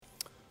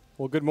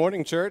Well, good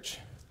morning, church.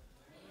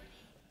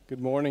 Good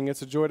morning.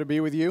 It's a joy to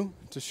be with you,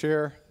 to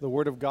share the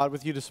Word of God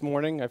with you this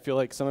morning. I feel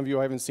like some of you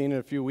I haven't seen in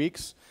a few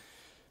weeks.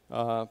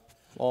 All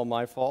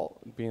my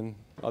fault, being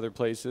other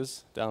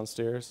places,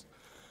 downstairs,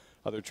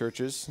 other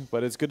churches.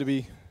 But it's good to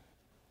be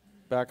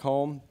back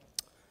home.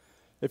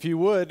 If you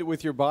would,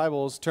 with your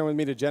Bibles, turn with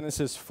me to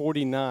Genesis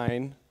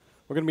 49.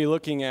 We're going to be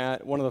looking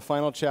at one of the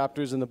final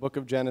chapters in the book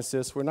of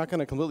Genesis. We're not going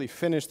to completely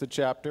finish the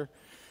chapter,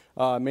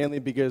 mainly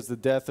because the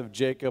death of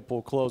Jacob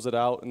will close it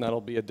out, and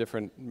that'll be a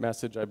different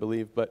message, I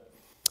believe. But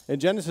in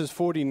Genesis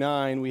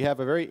 49, we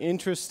have a very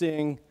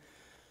interesting,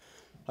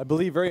 I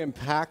believe, very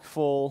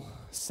impactful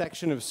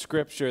section of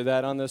Scripture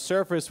that on the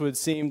surface would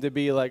seem to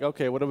be like,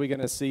 okay, what are we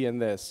going to see in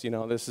this? You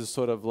know, this is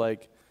sort of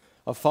like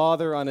a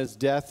father on his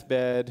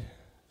deathbed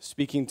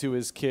speaking to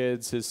his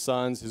kids, his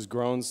sons, his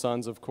grown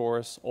sons, of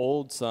course,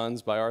 old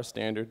sons by our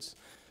standards.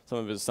 Some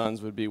of his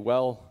sons would be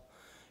well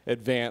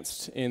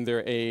advanced in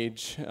their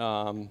age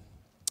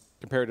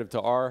comparative to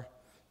our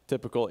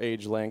typical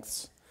age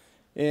lengths.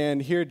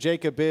 And here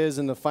Jacob is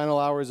in the final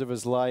hours of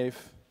his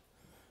life,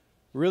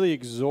 really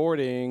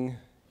exhorting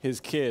his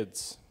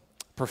kids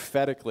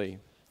prophetically.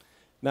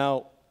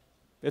 Now,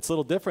 it's a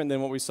little different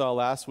than what we saw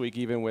last week,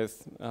 even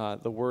with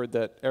the word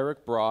that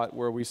Eric brought,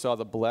 where we saw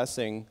the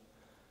blessing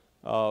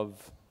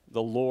of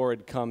the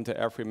Lord come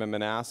to Ephraim and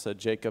Manasseh,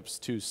 Jacob's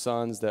two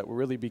sons that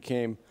really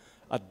became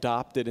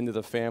adopted into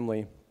the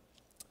family.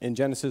 In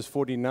Genesis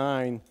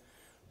 49,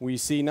 we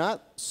see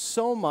not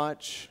so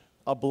much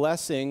a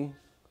blessing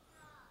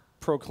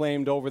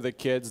proclaimed over the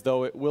kids,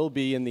 though it will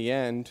be in the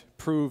end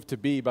proved to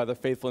be by the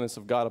faithfulness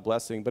of God a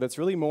blessing, but it's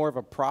really more of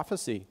a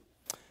prophecy.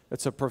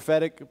 It's a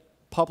prophetic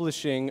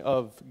publishing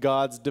of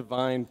God's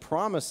divine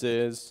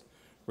promises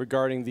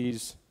regarding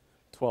these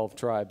 12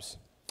 tribes.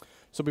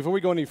 So before we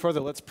go any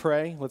further, let's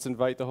pray. Let's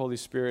invite the Holy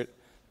Spirit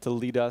to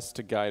lead us,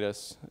 to guide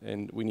us,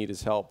 and we need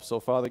his help. So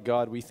Father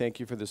God, we thank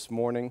you for this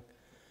morning.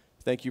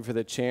 Thank you for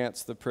the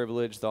chance, the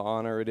privilege, the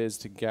honor it is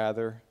to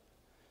gather,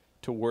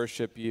 to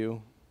worship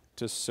you,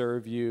 to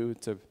serve you,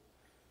 to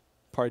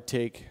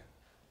partake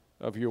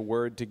of your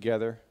word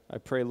together. I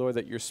pray, Lord,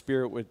 that your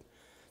Spirit would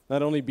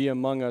not only be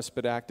among us,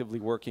 but actively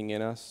working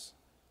in us.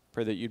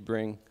 Pray that you'd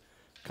bring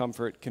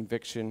comfort,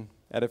 conviction,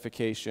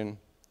 edification,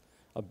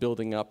 a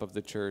building up of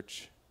the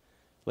church.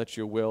 Let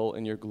your will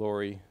and your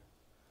glory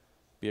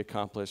be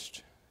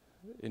accomplished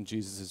in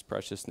Jesus'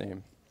 precious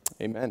name.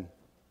 Amen.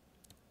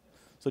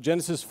 So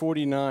Genesis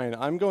 49,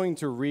 I'm going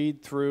to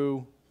read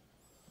through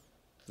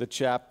the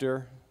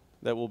chapter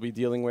that we'll be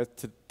dealing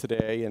with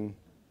today and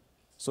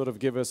sort of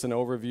give us an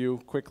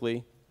overview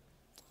quickly,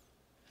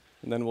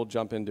 and then we'll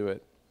jump into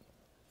it.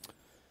 It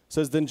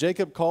says, Then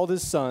Jacob called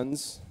his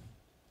sons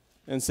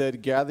and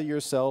said, Gather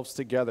yourselves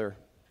together,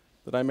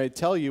 that I may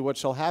tell you what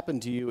shall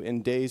happen to you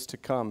in days to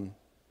come.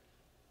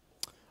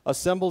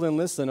 Assemble and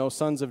listen, O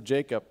sons of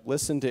Jacob,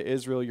 listen to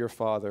Israel your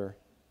father.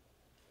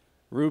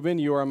 Reuben,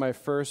 you are my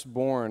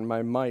firstborn,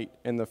 my might,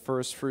 and the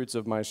firstfruits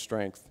of my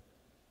strength.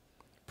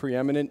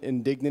 Preeminent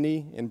in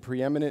dignity and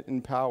preeminent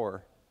in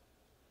power.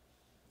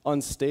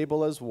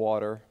 Unstable as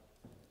water,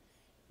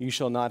 you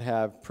shall not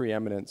have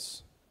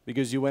preeminence,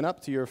 because you went up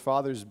to your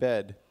father's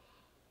bed.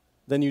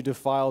 Then you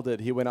defiled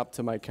it, he went up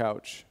to my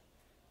couch.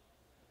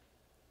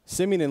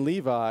 Simeon and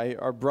Levi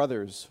are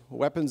brothers,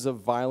 weapons of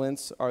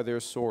violence are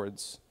their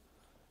swords.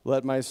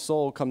 Let my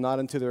soul come not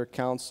into their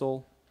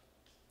counsel.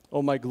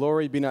 O my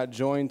glory, be not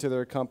joined to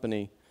their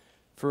company.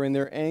 For in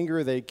their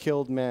anger they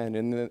killed men,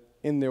 and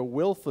in their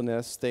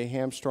willfulness they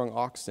hamstrung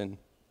oxen.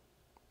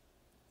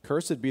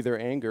 Cursed be their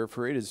anger,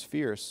 for it is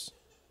fierce,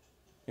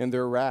 and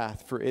their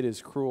wrath, for it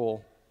is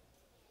cruel.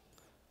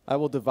 I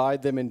will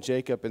divide them in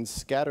Jacob and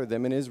scatter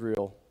them in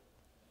Israel.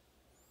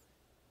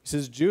 He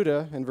says,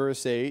 Judah, in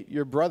verse 8,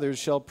 your brothers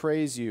shall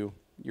praise you.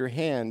 Your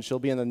hand shall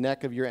be on the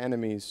neck of your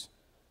enemies.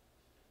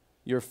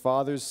 Your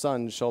father's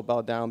sons shall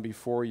bow down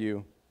before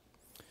you.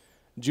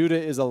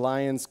 Judah is a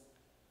lion's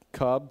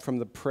cub. From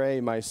the prey,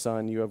 my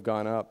son, you have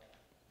gone up.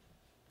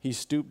 He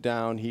stooped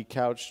down. He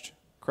crouched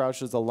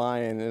as a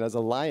lion, and as a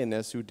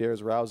lioness, who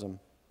dares rouse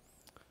him?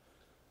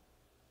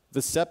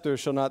 The scepter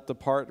shall not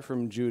depart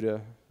from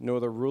Judah, nor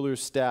the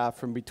ruler's staff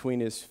from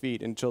between his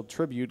feet, until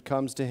tribute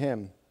comes to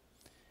him.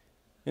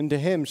 And to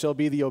him shall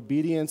be the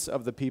obedience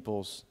of the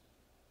peoples,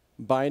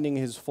 binding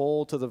his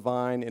foal to the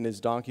vine and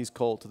his donkey's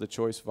colt to the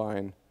choice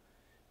vine.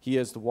 He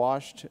has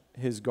washed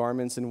his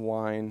garments in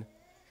wine,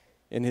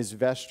 and his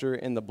vesture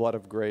in the blood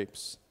of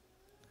grapes.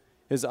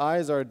 His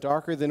eyes are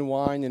darker than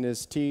wine, and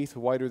his teeth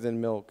whiter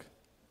than milk.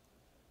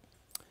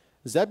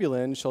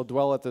 Zebulun shall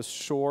dwell at the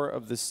shore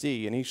of the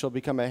sea, and he shall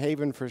become a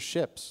haven for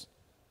ships,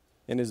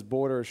 and his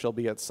border shall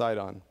be at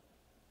Sidon.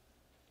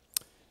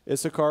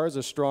 Issachar is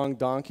a strong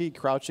donkey,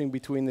 crouching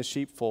between the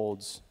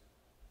sheepfolds.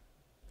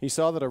 He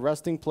saw that a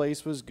resting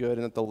place was good,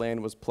 and that the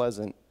land was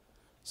pleasant.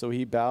 So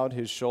he bowed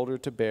his shoulder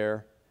to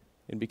bear,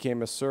 and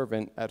became a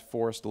servant at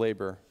forced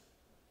labor.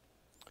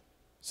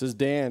 It says,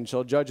 Dan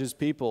shall judge his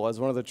people as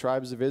one of the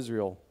tribes of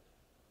Israel.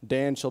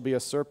 Dan shall be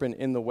a serpent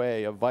in the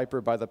way, a viper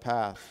by the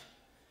path.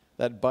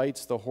 that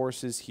bites the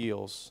horse's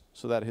heels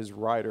so that his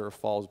rider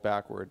falls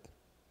backward.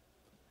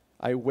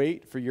 I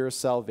wait for your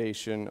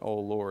salvation, O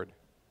Lord.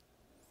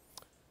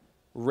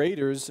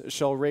 Raiders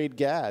shall raid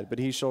Gad, but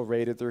he shall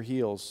raid at their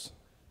heels.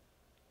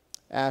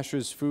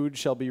 Asher's food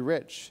shall be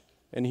rich,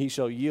 and he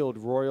shall yield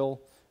royal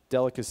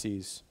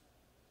delicacies.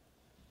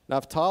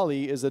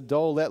 Naphtali is a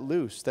doe let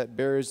loose that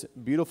bears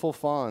beautiful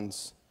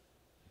fawns.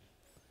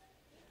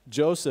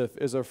 Joseph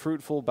is a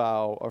fruitful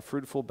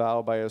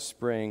bough by a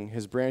spring.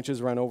 His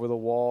branches run over the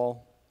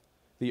wall.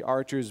 The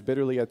archers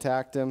bitterly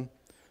attacked him,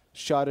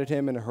 shot at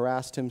him, and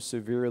harassed him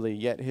severely.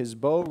 Yet his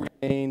bow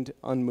remained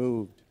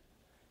unmoved.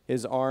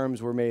 His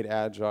arms were made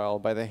agile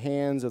by the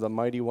hands of the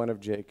mighty one of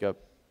Jacob.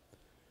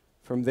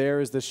 From there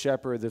is the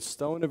shepherd, the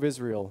stone of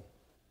Israel,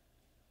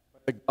 by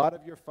the God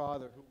of your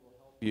father who will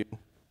help you,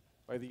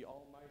 by the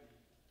Almighty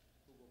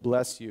who will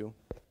bless you,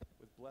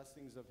 with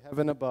blessings of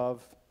heaven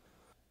above,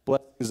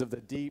 blessings of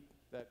the deep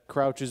that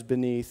crouches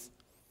beneath,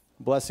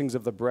 blessings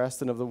of the breast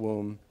and of the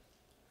womb.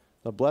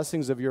 The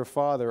blessings of your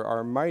father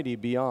are mighty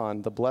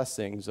beyond the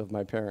blessings of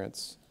my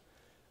parents.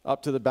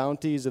 Up to the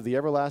bounties of the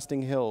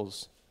everlasting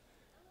hills,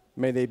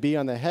 may they be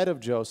on the head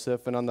of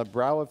Joseph and on the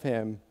brow of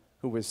him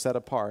who was set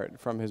apart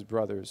from his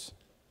brothers.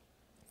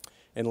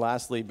 And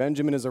lastly,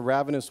 Benjamin is a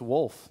ravenous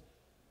wolf,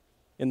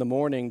 in the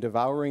morning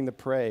devouring the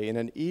prey, in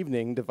an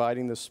evening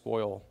dividing the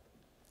spoil.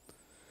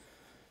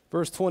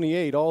 Verse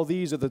 28, all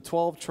these are the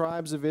 12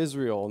 tribes of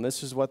Israel, and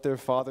this is what their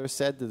father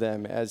said to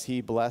them as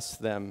he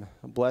blessed them,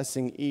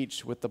 blessing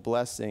each with the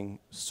blessing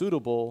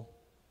suitable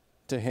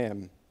to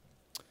him.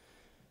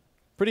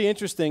 Pretty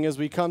interesting as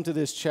we come to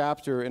this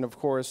chapter, and of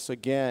course,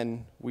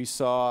 again, we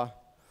saw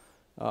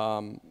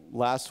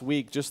last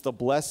week just the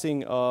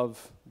blessing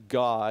of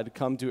God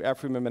come to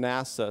Ephraim and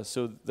Manasseh.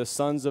 So the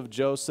sons of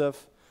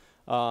Joseph,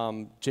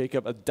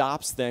 Jacob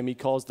adopts them, he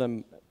calls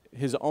them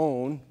his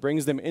own,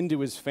 brings them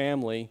into his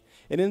family,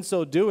 and in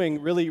so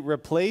doing really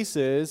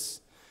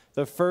replaces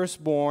the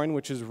firstborn,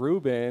 which is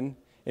Reuben,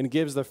 and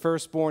gives the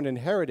firstborn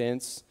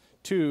inheritance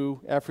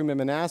to Ephraim and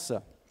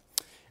Manasseh.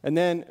 And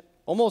then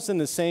almost in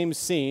the same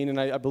scene, and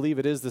I believe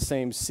it is the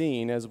same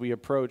scene as we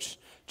approach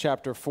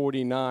chapter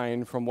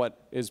 49 from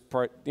what is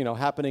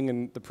happening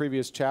in the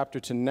previous chapter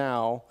to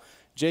now,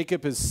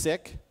 Jacob is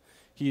sick.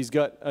 He's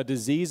got a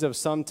disease of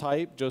some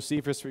type.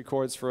 Josephus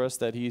records for us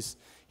that he's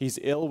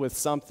ill with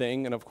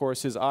something, and of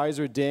course his eyes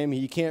are dim.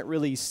 He can't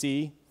really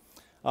see,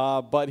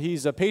 but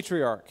he's a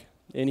patriarch,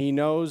 and he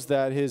knows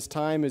that his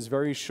time is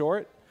very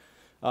short,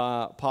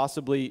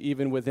 possibly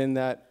even within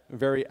that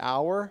very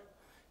hour.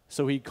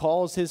 So he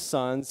calls his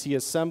sons, he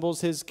assembles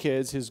his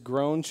kids, his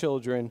grown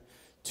children,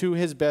 to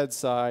his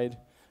bedside,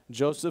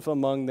 Joseph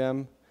among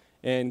them,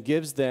 and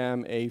gives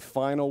them a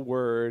final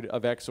word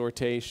of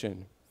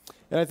exhortation.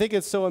 And I think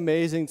it's so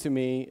amazing to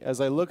me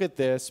as I look at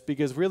this,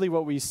 because really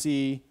what we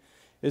see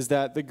is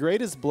that the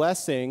greatest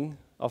blessing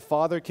a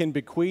father can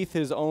bequeath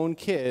his own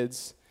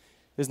kids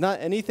is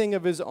not anything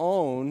of his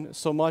own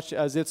so much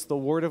as it's the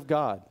Word of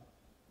God.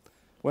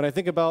 When I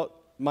think about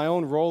my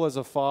own role as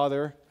a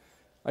father,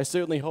 I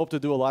certainly hope to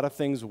do a lot of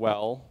things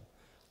well.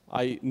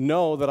 I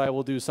know that I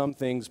will do some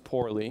things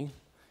poorly,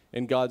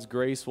 and God's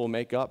grace will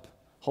make up,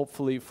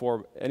 hopefully,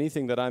 for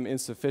anything that I'm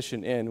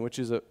insufficient in, which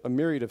is a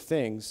myriad of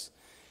things.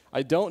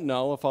 I don't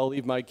know if I'll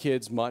leave my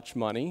kids much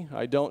money.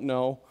 I don't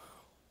know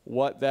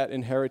what that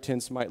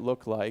inheritance might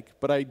look like,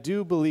 but I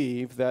do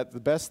believe that the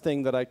best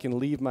thing that I can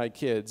leave my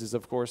kids is,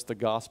 of course, the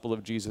gospel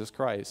of Jesus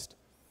Christ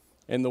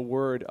and the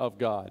Word of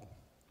God.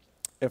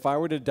 If I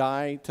were to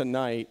die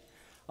tonight,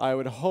 I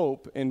would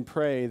hope and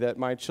pray that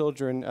my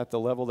children at the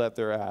level that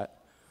they're at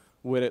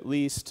would at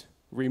least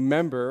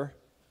remember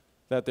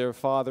that their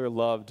father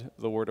loved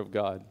the Word of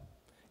God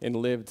and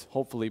lived,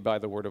 hopefully, by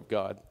the Word of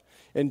God.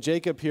 And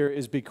Jacob here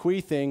is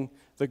bequeathing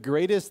the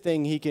greatest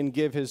thing he can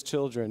give his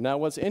children. Now,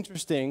 what's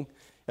interesting,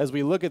 as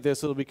we look at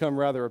this, it'll become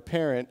rather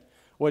apparent.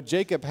 What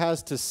Jacob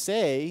has to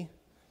say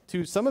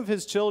to some of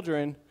his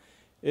children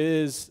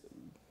is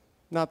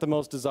not the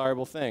most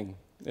desirable thing.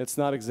 It's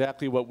not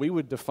exactly what we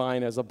would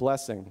define as a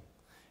blessing.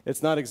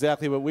 It's not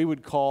exactly what we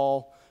would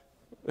call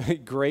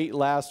great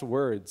last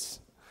words.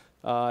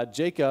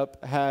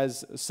 Jacob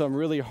has some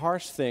really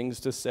harsh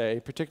things to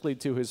say, particularly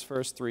to his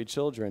first three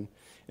children,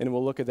 and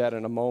we'll look at that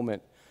in a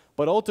moment.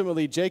 But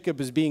ultimately,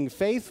 Jacob is being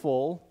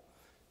faithful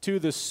to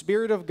the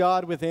Spirit of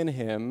God within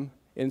him,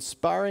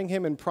 inspiring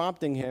him and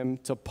prompting him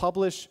to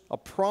publish a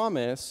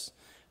promise,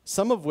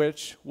 some of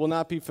which will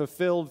not be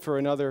fulfilled for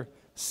another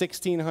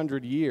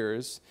 1,600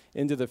 years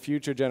into the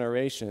future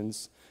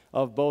generations,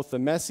 of both the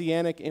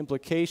messianic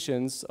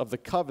implications of the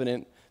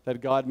covenant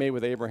that God made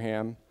with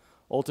Abraham,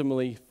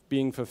 ultimately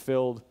being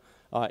fulfilled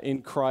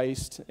in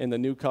Christ in the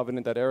new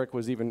covenant that Eric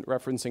was even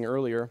referencing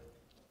earlier.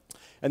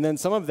 And then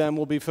some of them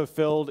will be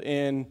fulfilled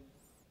in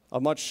a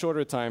much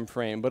shorter time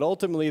frame. But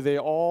ultimately, they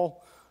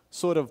all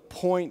sort of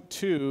point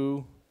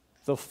to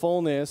the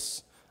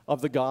fullness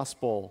of the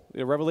gospel.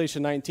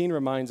 Revelation 19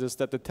 reminds us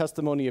that the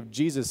testimony of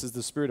Jesus is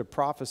the spirit of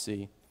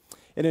prophecy.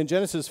 And in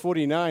Genesis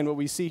 49, what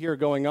we see here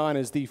going on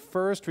is the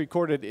first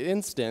recorded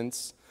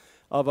instance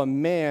of a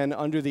man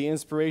under the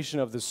inspiration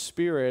of the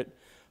Spirit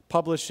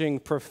publishing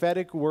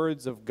prophetic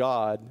words of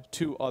God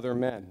to other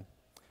men.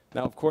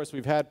 Now, of course,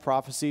 we've had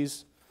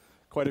prophecies,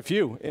 quite a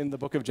few, in the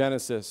book of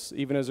Genesis,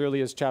 even as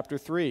early as chapter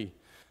 3.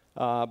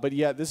 But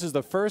yet, this is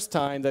the first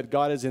time that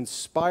God has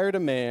inspired a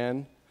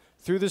man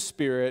through the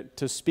Spirit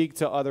to speak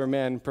to other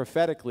men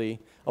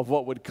prophetically of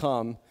what would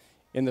come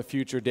in the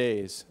future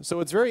days. So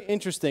it's very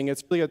interesting.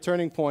 It's really a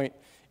turning point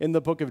in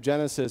the book of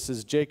Genesis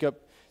as Jacob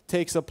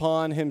takes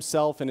upon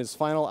himself in his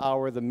final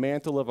hour the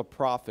mantle of a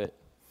prophet.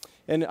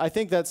 And I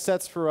think that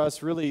sets for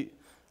us really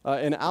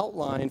an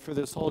outline for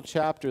this whole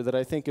chapter that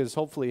I think is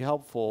hopefully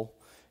helpful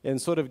and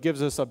sort of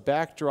gives us a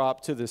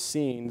backdrop to the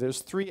scene.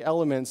 There's three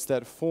elements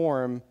that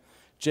form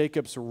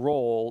Jacob's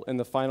role in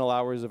the final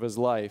hours of his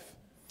life.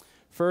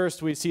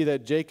 First, we see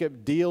that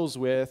Jacob deals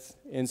with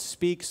and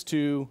speaks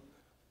to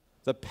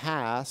the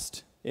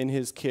past in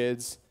his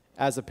kids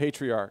as a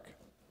patriarch.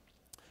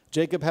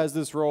 Jacob has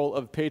this role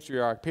of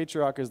patriarch.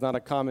 Patriarch is not a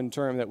common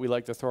term that we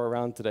like to throw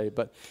around today,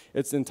 but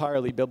it's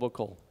entirely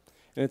biblical,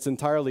 and it's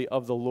entirely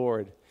of the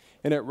Lord.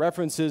 And it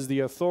references the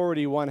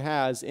authority one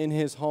has in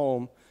his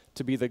home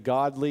to be the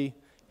godly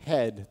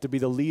head, to be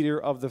the leader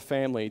of the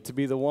family, to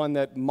be the one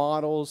that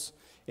models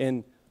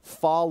and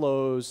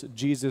follows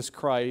Jesus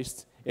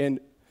Christ and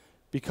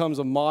becomes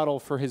a model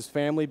for his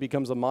family,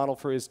 becomes a model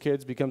for his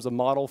kids, becomes a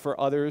model for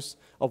others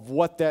of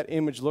what that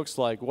image looks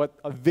like, what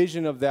a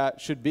vision of that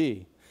should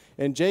be.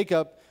 And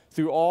Jacob,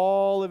 through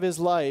all of his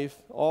life,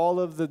 all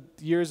of the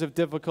years of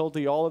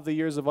difficulty, all of the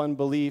years of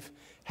unbelief,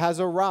 has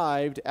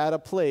arrived at a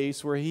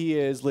place where he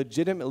is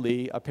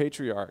legitimately a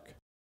patriarch.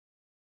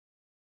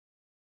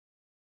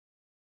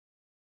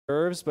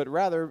 But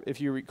rather, if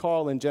you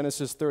recall in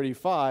Genesis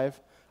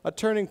 35, a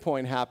turning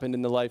point happened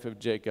in the life of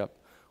Jacob,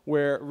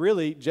 where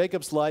really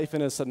Jacob's life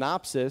in a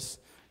synopsis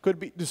could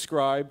be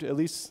described, at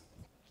least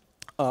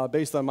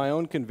based on my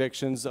own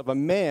convictions, of a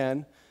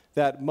man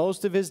that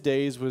most of his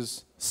days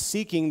was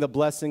seeking the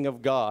blessing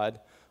of God,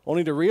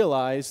 only to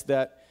realize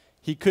that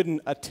he couldn't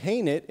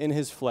attain it in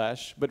his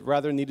flesh, but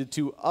rather needed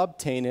to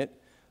obtain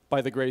it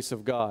by the grace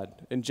of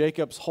God. And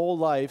Jacob's whole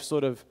life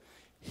sort of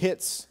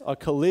hits a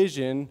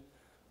collision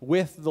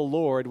with the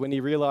Lord when he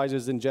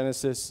realizes in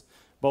Genesis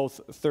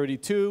both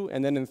 32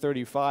 and then in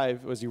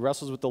 35, as he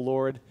wrestles with the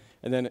Lord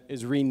and then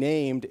is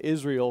renamed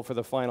Israel for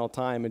the final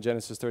time in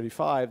Genesis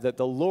 35, that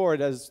the Lord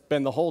has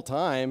been the whole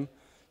time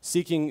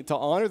seeking to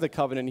honor the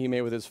covenant he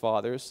made with his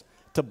fathers,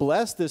 to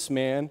bless this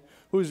man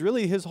who's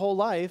really his whole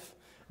life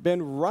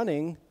been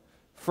running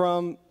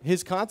from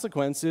his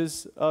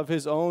consequences of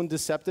his own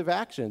deceptive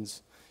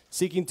actions,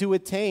 seeking to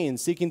attain,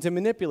 seeking to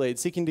manipulate,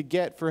 seeking to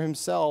get for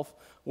himself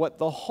what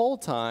the whole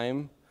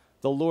time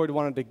the Lord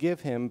wanted to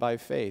give him by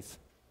faith.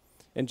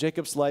 And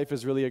Jacob's life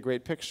is really a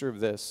great picture of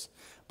this.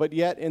 But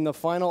yet, in the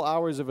final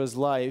hours of his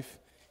life,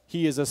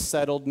 he is a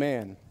settled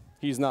man.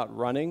 He's not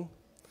running.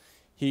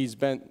 He's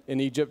been in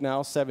Egypt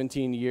now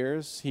 17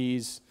 years.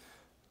 He's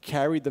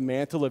carried the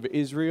mantle of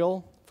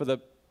Israel for the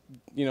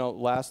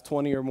last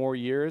 20 or more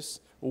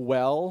years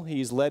well.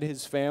 He's led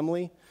his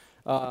family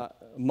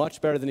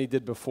much better than he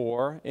did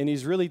before. And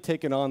he's really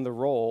taken on the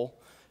role,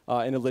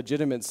 in a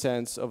legitimate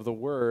sense of the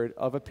word,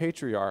 of a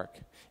patriarch.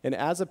 And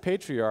as a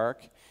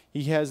patriarch,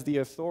 he has the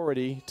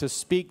authority to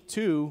speak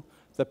to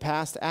the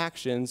past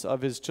actions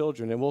of his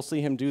children. And we'll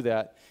see him do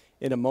that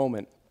in a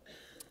moment.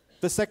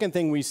 The second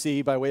thing we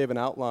see by way of an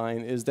outline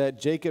is that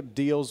Jacob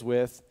deals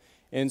with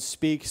and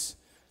speaks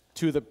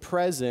to the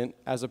present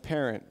as a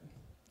parent.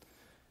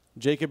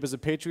 Jacob is a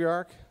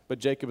patriarch, but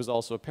Jacob is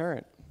also a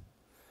parent,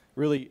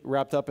 really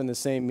wrapped up in the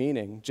same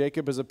meaning.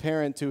 Jacob is a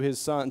parent to his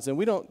sons, and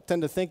we don't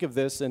tend to think of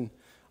this in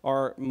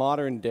our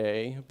modern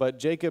day, but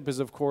Jacob is,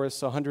 of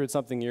course,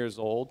 100-something years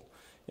old,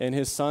 and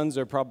his sons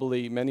are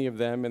probably, many of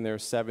them, in their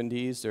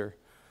 70s or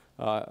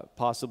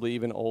possibly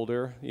even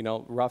older,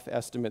 rough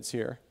estimates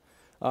here.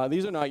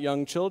 These are not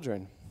young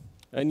children,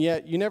 and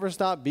yet you never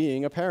stop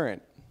being a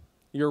parent.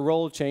 Your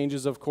role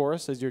changes, of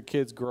course, as your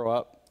kids grow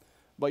up,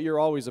 but you're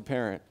always a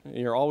parent.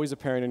 You're always a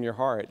parent in your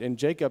heart. And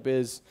Jacob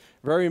is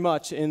very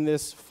much in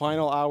this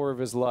final hour of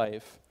his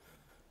life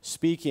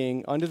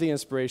speaking under the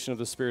inspiration of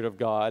the Spirit of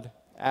God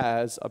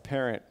as a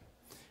parent.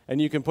 And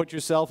you can put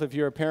yourself, if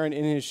you're a parent,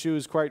 in his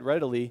shoes quite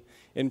readily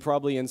and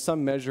probably in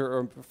some measure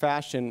or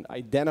fashion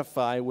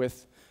identify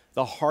with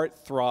the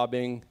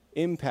heart-throbbing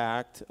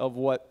impact of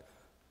what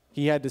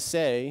he had to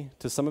say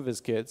to some of his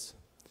kids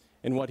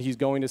and what he's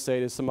going to say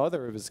to some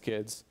other of his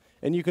kids.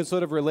 And you can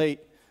sort of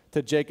relate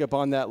to Jacob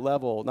on that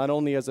level, not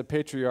only as a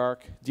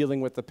patriarch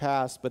dealing with the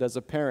past, but as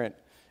a parent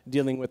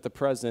dealing with the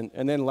present.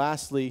 And then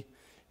lastly,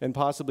 and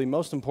possibly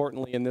most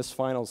importantly in this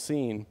final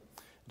scene,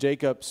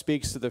 Jacob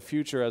speaks to the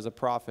future as a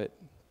prophet.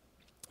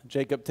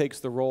 Jacob takes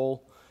the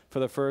role for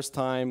the first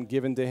time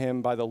given to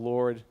him by the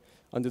Lord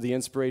under the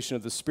inspiration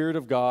of the Spirit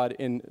of God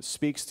and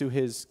speaks to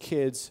his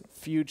kids'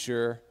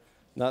 future,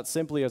 not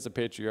simply as a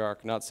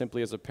patriarch, not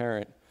simply as a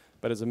parent,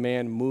 but as a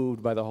man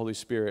moved by the Holy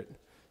Spirit,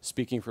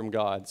 speaking from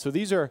God. So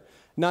these are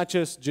not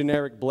just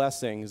generic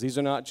blessings. These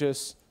are not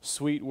just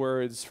sweet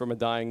words from a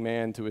dying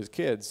man to his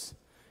kids.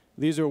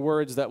 These are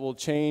words that will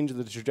change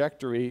the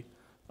trajectory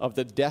of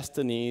the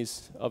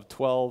destinies of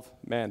 12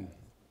 men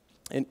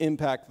and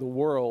impact the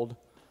world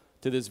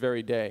to this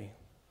very day.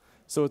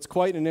 So it's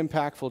quite an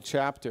impactful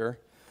chapter.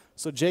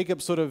 So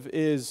Jacob sort of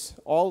is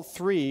all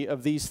three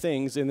of these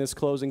things in this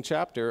closing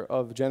chapter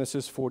of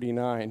Genesis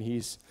 49.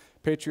 He's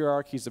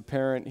patriarch, he's a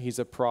parent, he's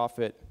a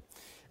prophet.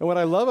 And what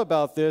I love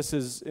about this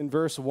is in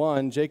verse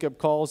 1, Jacob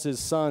calls his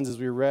sons, as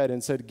we read,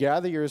 and said,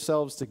 "Gather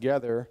yourselves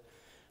together,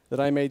 that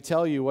I may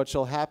tell you what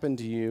shall happen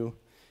to you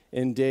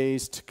in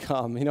days to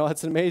come." You know,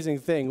 that's an amazing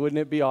thing. Wouldn't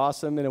it be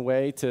awesome in a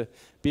way to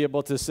be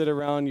able to sit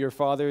around your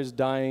father's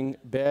dying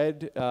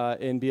bed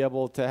and be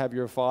able to have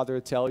your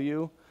father tell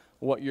you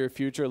what your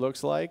future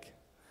looks like?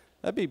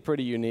 That'd be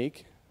pretty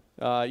unique.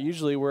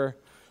 Usually we're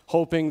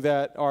hoping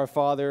that our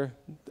father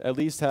at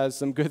least has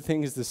some good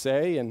things to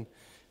say and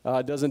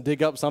doesn't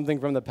dig up something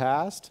from the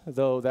past,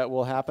 though that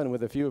will happen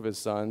with a few of his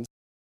sons.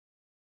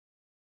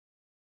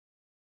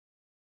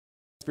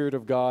 Spirit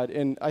of God.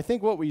 And I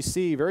think what we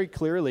see very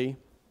clearly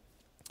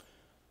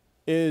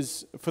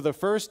is for the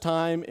first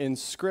time in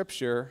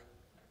Scripture,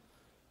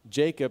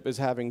 Jacob is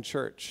having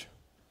church.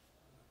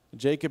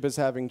 Jacob is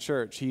having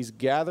church. He's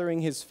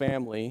gathering his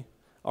family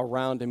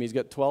around him. He's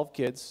got 12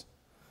 kids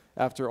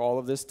after all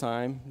of this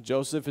time.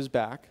 Joseph is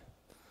back,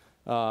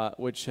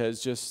 which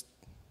has just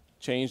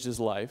changed his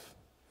life.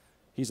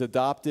 He's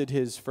adopted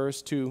his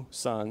first two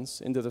sons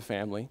into the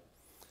family.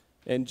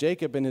 And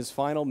Jacob, in his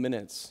final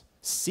minutes,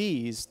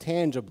 sees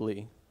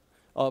tangibly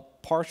a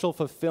partial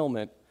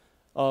fulfillment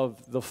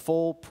of the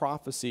full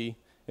prophecy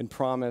and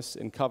promise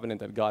and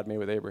covenant that God made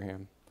with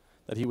Abraham,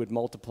 that he would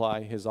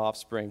multiply his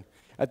offspring.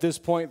 At this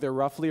point, they're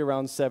roughly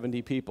around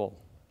 70 people.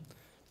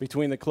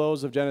 Between the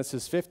close of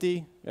Genesis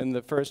 50 and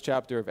the first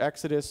chapter of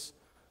Exodus,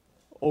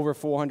 over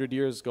 400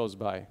 years goes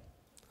by,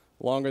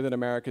 longer than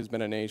America's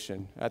been a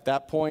nation. At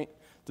that point,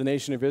 the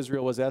nation of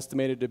Israel was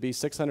estimated to be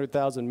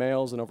 600,000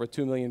 males and over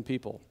 2 million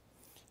people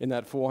in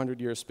that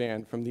 400-year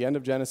span. From the end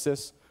of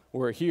Genesis,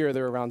 we're here,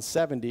 they're around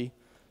 70,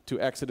 to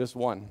Exodus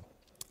 1.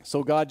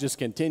 So God just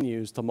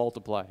continues to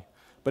multiply.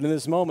 But in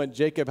this moment,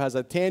 Jacob has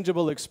a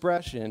tangible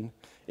expression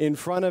in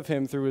front of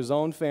him through his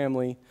own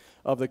family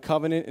of the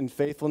covenant and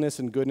faithfulness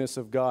and goodness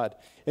of God.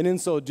 And in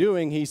so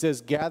doing, he says,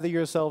 "Gather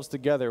yourselves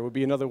together," would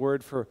be another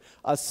word for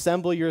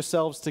assemble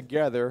yourselves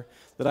together,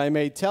 "that I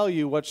may tell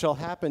you what shall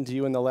happen to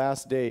you in the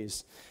last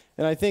days."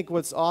 And I think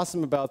what's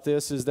awesome about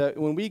this is that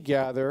when we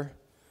gather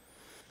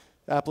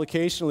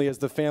applicationally as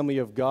the family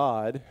of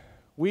God,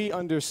 we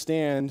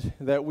understand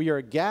that we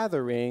are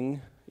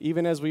gathering,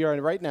 even as we are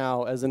right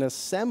now, as an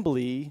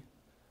assembly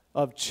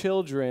of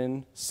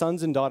children,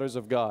 sons and daughters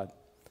of God.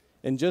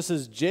 And just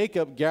as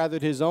Jacob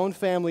gathered his own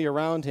family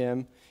around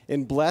him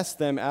and blessed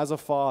them as a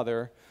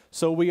father,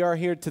 so we are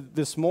here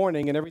this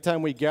morning, and every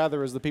time we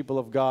gather as the people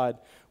of God,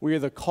 we are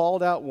the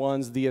called out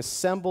ones, the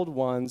assembled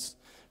ones,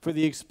 for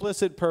the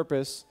explicit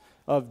purpose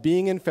of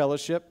being in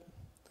fellowship,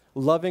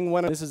 loving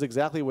one another. This is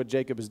exactly what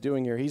Jacob is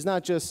doing here. He's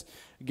not just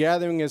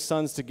gathering his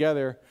sons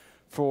together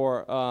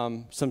for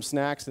some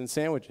snacks and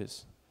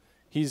sandwiches.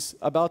 He's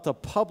about to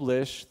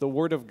publish the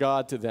word of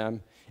God to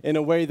them in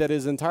a way that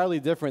is entirely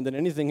different than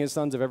anything his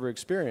sons have ever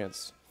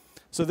experienced.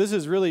 So this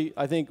is really,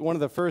 I think, one of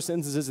the first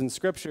instances in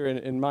Scripture,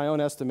 in my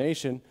own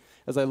estimation,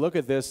 as I look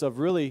at this, of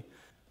really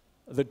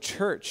the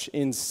church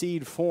in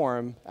seed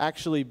form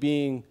actually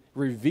being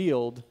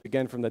revealed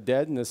again from the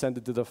dead and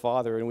ascended to the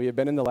Father, and we have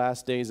been in the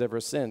last days ever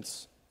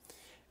since.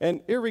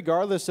 And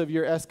irregardless of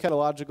your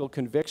eschatological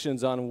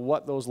convictions on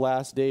what those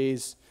last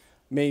days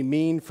may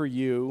mean for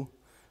you,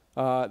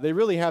 they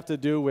really have to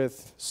do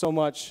with so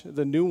much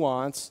the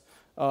nuance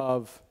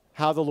of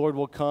how the Lord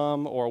will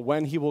come or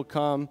when he will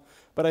come.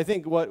 But I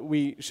think what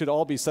we should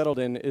all be settled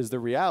in is the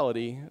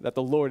reality that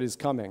the Lord is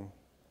coming.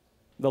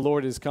 The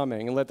Lord is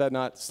coming, and let that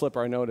not slip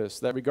our notice,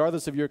 that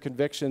regardless of your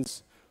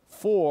convictions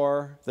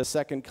for the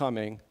second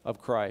coming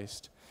of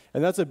Christ.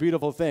 And that's a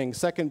beautiful thing.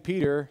 2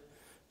 Peter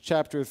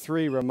chapter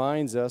 3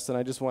 reminds us, and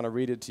I just want to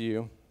read it to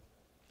you.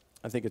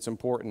 I think it's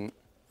important.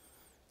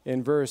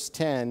 In verse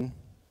 10,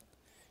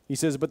 he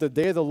says, "But the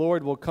day of the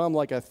Lord will come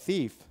like a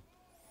thief,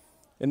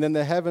 and then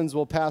the heavens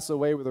will pass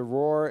away with a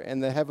roar,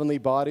 and the heavenly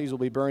bodies will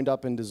be burned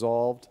up and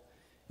dissolved,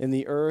 and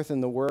the earth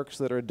and the works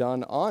that are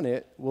done on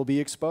it will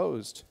be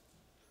exposed.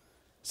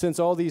 Since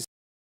all these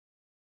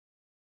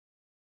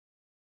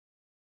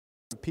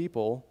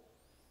people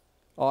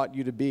ought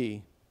you to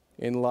be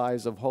in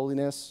lives of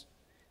holiness,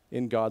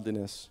 in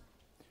godliness,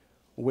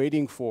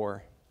 waiting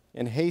for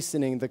and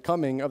hastening the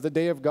coming of the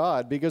day of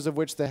God, because of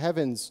which the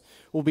heavens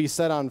will be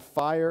set on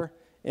fire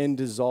and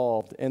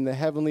dissolved, and the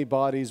heavenly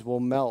bodies will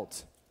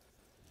melt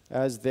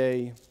as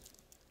they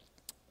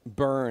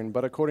burn.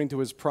 But according to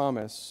his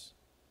promise,"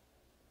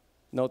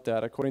 note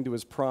that, according to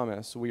his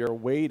promise, we are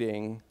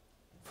waiting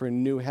for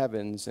new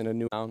heavens and a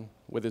new town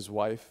with his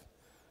wife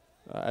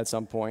at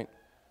some point.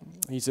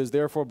 He says,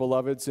 "Therefore,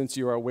 beloved, since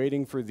you are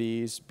waiting for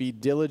these, be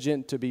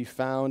diligent to be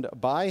found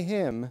by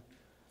him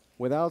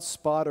without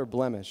spot or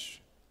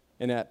blemish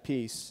and at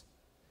peace,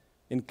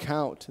 and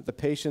count the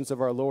patience of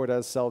our Lord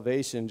as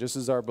salvation, just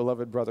as our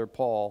beloved brother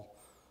Paul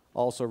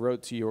also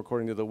wrote to you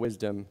according to the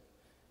wisdom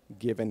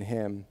given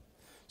him.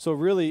 So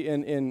really,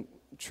 in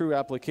true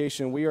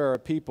application, we are a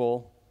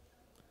people,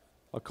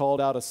 a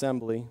called out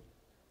assembly,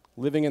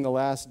 living in the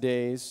last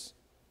days,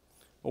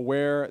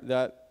 aware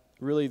that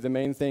really the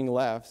main thing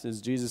left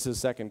is Jesus'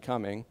 second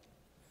coming,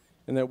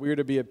 and that we're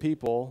to be a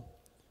people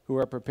who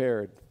are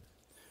prepared.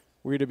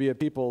 We're to be a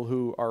people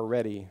who are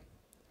ready.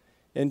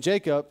 And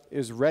Jacob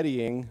is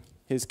readying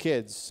his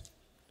kids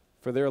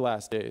for their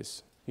last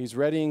days. He's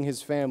readying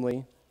his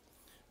family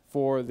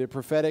for the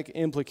prophetic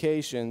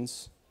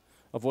implications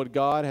of what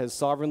God has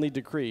sovereignly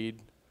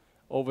decreed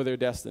over their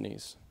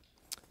destinies.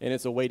 And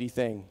it's a weighty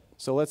thing.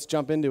 So let's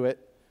jump into it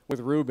with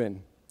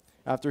Reuben.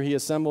 After he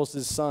assembles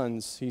his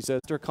sons, he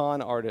says, Mr.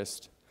 Con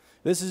artist.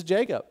 This is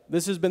Jacob.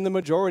 This has been the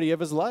majority of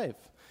his life.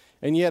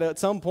 And yet at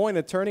some point,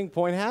 a turning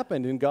point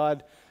happened, and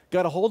God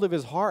got a hold of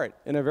his heart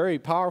in a very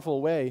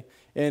powerful way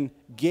and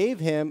gave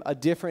him a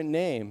different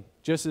name,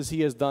 just as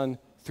he has done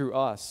through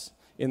us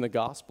in the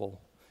gospel.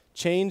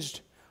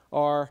 Changed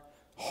our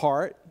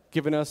heart,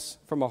 given us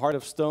from a heart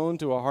of stone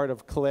to a heart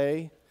of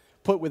clay,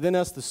 put within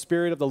us the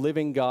Spirit of the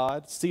living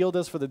God, sealed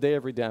us for the day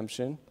of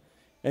redemption,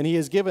 and he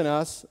has given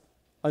us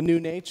a new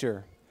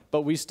nature.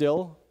 But we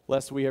still,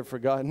 lest we have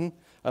forgotten,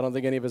 I don't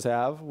think any of us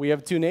have, we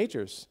have two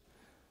natures.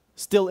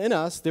 Still in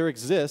us, there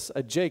exists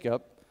a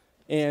Jacob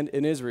and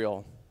an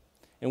Israel,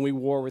 and we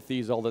war with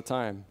these all the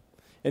time.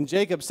 And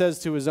Jacob says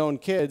to his own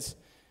kids,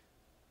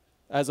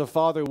 as a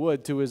father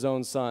would to his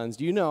own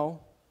sons, you know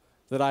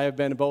that I have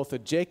been both a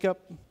Jacob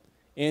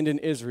and an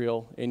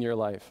Israel in your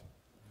life.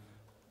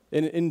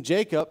 In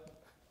Jacob,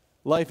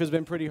 life has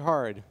been pretty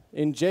hard.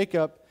 In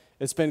Jacob,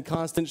 it's been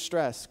constant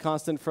stress,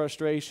 constant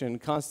frustration,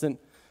 constant,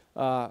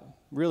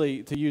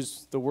 really, to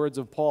use the words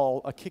of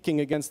Paul, a kicking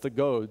against the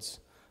goads.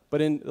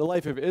 But in the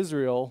life of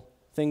Israel,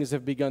 things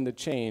have begun to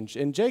change.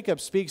 And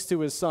Jacob speaks to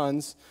his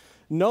sons,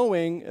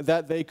 knowing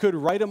that they could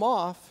write him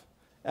off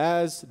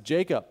as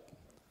Jacob.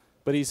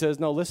 But he says,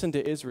 no, listen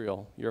to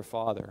Israel, your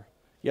father.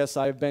 Yes,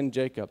 I have been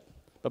Jacob,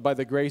 but by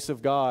the grace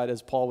of God,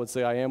 as Paul would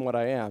say, I am what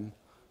I am,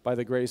 by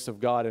the grace of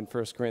God in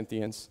 1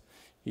 Corinthians.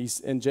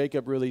 And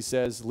Jacob really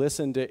says,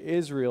 listen to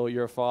Israel,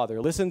 your father.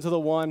 Listen to the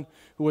one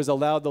who has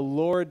allowed the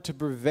Lord to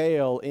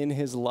prevail in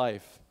his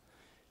life.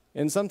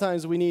 And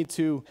sometimes we need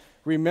to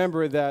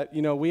remember that,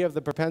 we have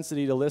the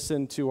propensity to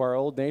listen to our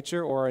old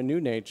nature or our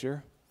new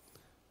nature.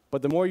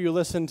 But the more you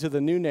listen to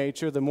the new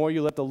nature, the more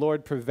you let the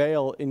Lord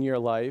prevail in your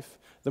life,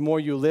 the more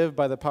you live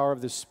by the power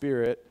of the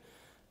Spirit,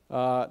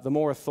 the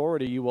more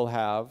authority you will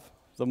have,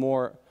 the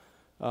more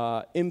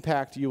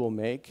impact you will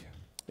make,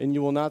 and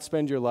you will not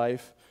spend your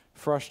life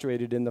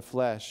frustrated in the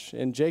flesh.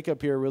 And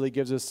Jacob here really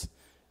gives us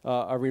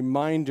a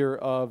reminder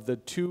of the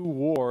two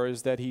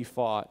wars that he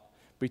fought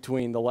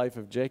between the life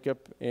of Jacob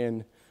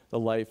and the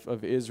life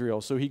of Israel.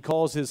 So he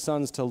calls his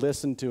sons to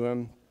listen to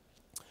him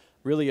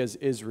really as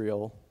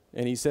Israel.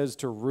 And he says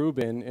to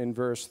Reuben in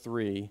verse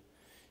 3,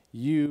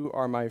 you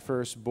are my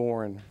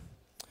firstborn.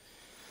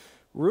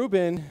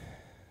 Reuben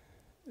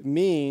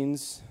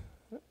means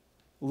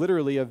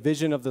literally a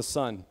vision of the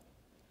sun.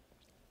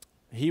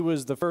 He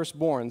was the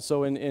firstborn.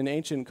 So in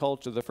ancient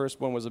culture, the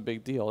firstborn was a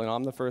big deal. And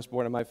I'm the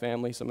firstborn in my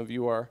family. Some of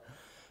you are.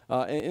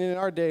 And in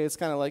our day, it's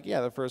kind of like,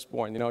 the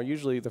firstborn.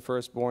 Usually the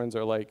firstborns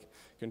are like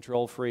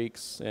control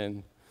freaks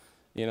and,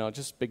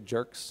 just big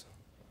jerks.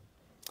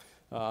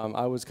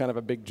 I was kind of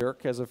a big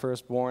jerk as a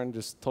firstborn,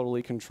 just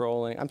totally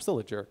controlling. I'm still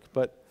a jerk,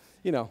 but,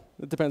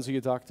 it depends who you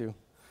talk to.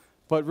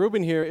 But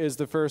Reuben here is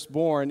the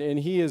firstborn, and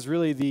he is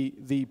really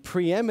the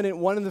preeminent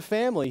one in the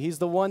family. He's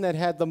the one that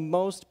had the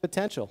most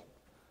potential,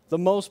 the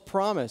most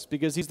promise,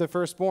 because he's the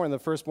firstborn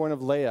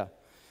of Leah.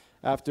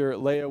 After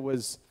Leah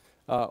was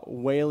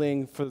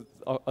wailing for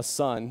a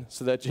son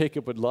so that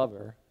Jacob would love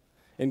her,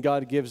 and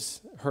God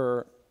gives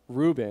her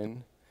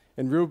Reuben,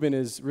 and Reuben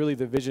is really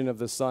the vision of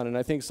the son. And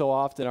I think so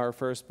often our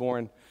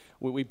firstborn,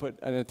 we put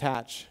and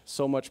attach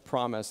so much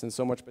promise and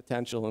so much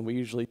potential, and we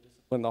usually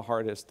discipline the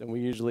hardest, and we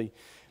usually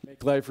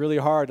make life really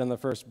hard on the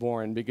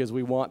firstborn because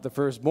we want the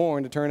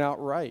firstborn to turn out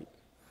right.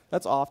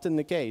 That's often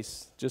the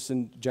case, just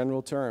in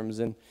general terms.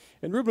 And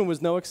Reuben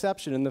was no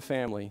exception in the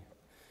family.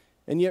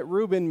 And yet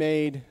Reuben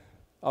made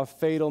a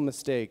fatal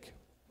mistake.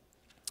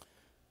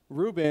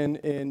 Reuben,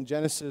 in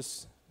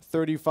Genesis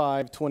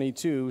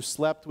 35:22,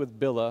 slept with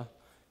Bilhah,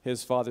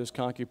 his father's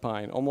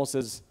concubine, almost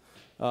as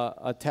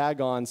a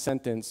tag-on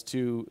sentence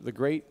to the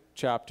great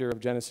chapter of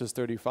Genesis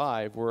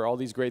 35, where all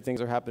these great things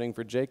are happening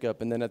for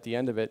Jacob, and then at the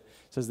end of it,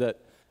 it says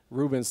that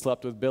Reuben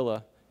slept with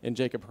Bilhah, and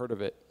Jacob heard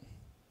of it.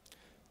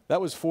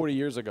 That was 40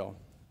 years ago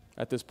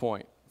at this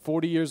point.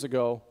 40 years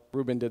ago,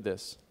 Reuben did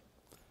this.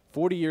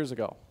 40 years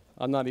ago.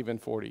 I'm not even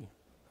 40.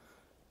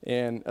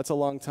 And that's a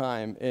long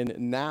time. And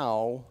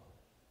now,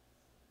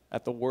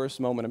 at the worst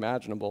moment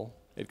imaginable,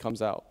 it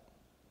comes out.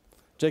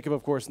 Jacob,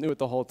 of course, knew it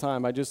the whole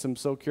time. I just am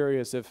so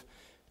curious if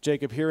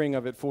Jacob, hearing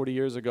of it 40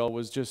 years ago,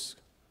 was just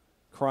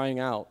crying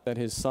out that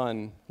his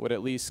son would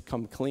at least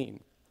come clean.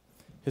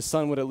 His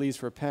son would at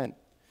least repent.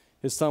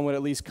 His son would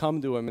at least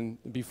come to him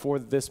and before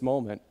this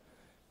moment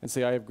and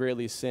say, I have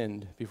greatly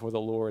sinned before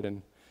the Lord.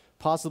 And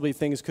possibly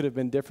things could have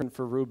been different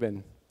for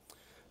Reuben.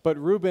 But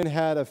Reuben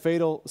had a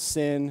fatal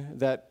sin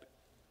that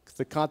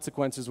the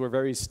consequences were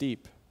very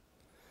steep.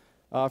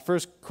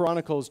 First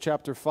Chronicles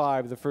chapter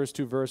 5, the first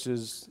 2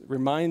 verses,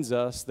 reminds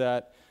us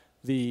that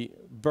the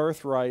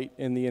birthright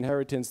and the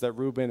inheritance that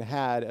Reuben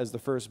had as the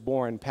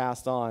firstborn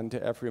passed on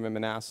to Ephraim and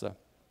Manasseh.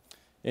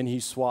 And he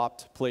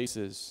swapped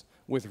places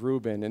with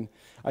Reuben. And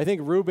I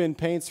think Reuben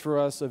paints for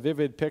us a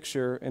vivid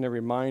picture and a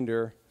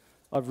reminder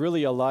of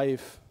really a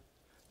life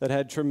that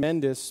had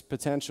tremendous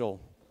potential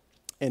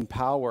and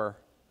power,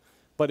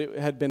 but it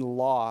had been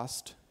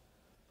lost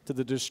to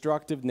the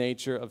destructive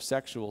nature of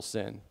sexual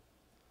sin.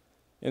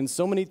 And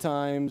so many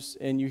times,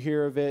 and you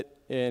hear of it,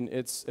 and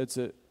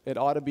it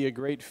ought to be a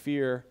great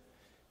fear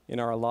in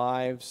our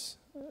lives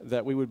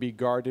that we would be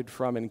guarded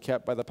from and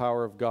kept by the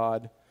power of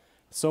God.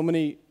 So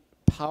many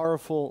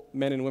powerful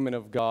men and women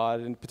of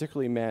God, and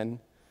particularly men,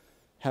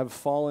 have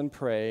fallen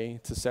prey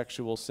to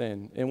sexual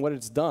sin. And what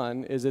it's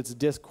done is it's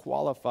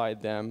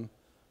disqualified them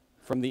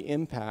from the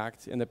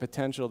impact and the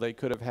potential they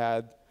could have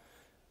had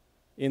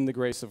in the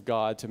grace of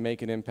God to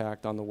make an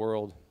impact on the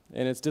world.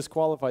 And it's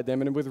disqualified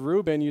them. And with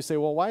Reuben, you say,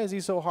 well, why is he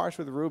so harsh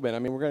with Reuben? I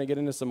mean, we're going to get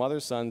into some other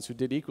sons who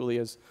did equally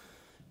as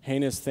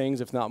heinous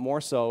things, if not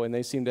more so, and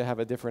they seem to have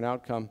a different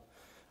outcome.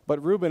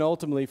 But Reuben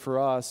ultimately for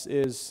us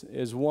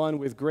is one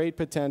with great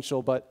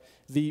potential, but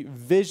the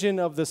vision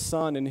of the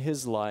Son in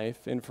his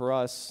life, and for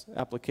us,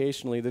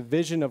 applicationally, the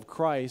vision of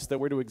Christ that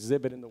we're to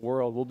exhibit in the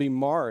world will be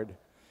marred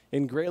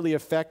and greatly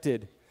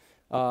affected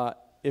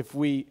if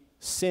we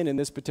sin in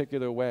this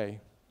particular way.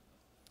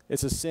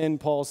 It's a sin,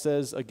 Paul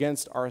says,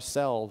 against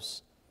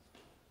ourselves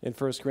in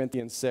 1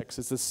 Corinthians 6.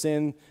 It's a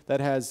sin that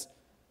has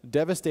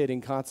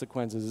devastating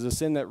consequences. It's a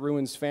sin that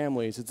ruins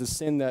families. It's a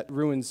sin that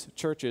ruins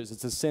churches.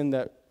 It's a sin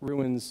that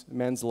ruins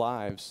men's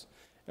lives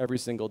every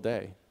single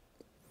day.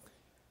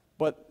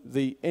 But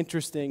the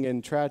interesting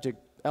and tragic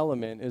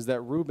element is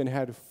that Reuben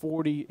had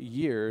 40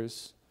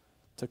 years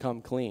to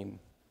come clean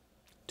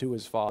to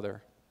his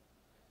father.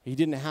 He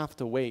didn't have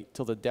to wait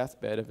till the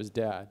deathbed of his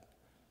dad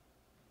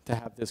to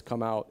have this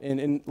come out. And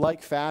in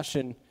like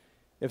fashion,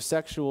 if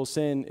sexual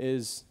sin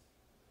is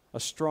a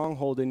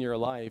stronghold in your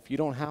life, you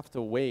don't have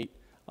to wait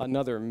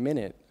another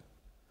minute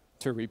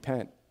to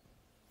repent.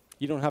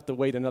 You don't have to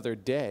wait another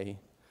day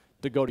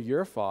to go to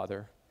your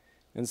Father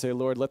and say,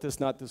 Lord, let this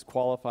not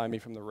disqualify me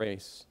from the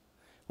race.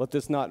 Let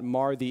this not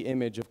mar the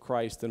image of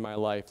Christ in my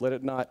life. Let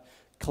it not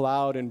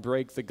cloud and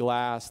break the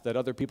glass that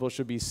other people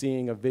should be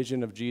seeing a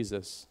vision of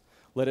Jesus.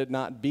 Let it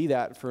not be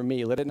that for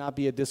me. Let it not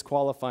be a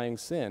disqualifying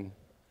sin.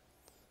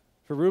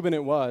 For Reuben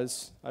it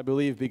was, I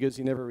believe, because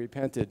he never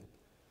repented.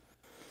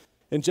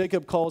 And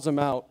Jacob calls him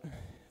out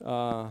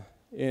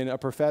in a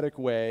prophetic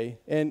way.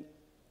 And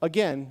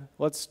again,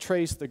 let's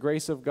trace the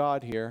grace of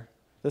God here.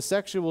 The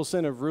sexual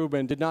sin of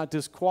Reuben did not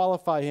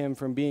disqualify him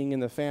from being in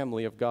the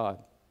family of God,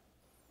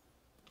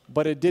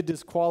 but it did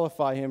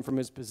disqualify him from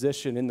his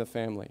position in the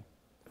family.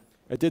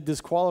 It did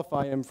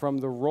disqualify him from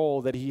the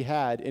role that he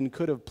had and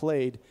could have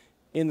played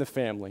in the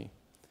family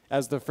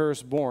as the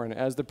firstborn,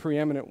 as the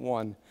preeminent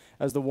one,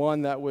 as the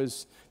one that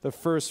was the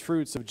first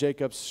fruits of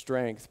Jacob's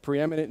strength,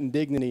 preeminent in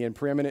dignity and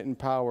preeminent in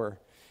power.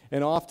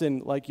 And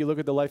often, like you look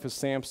at the life of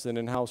Samson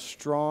and how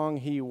strong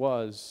he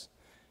was,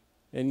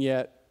 and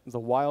yet the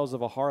wiles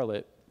of a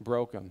harlot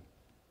broke him.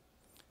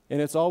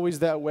 And it's always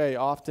that way.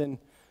 Often,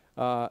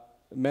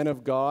 men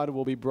of God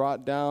will be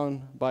brought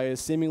down by a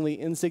seemingly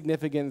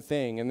insignificant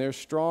thing, and they're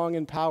strong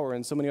in power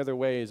in so many other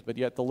ways, but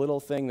yet the little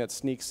thing that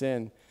sneaks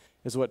in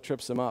is what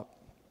trips them up.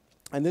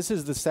 And this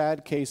is the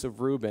sad case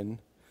of Reuben,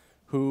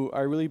 who I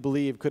really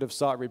believe could have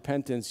sought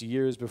repentance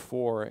years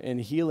before,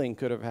 and healing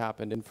could have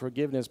happened, and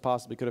forgiveness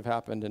possibly could have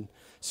happened, and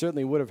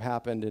certainly would have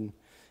happened,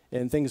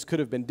 and things could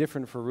have been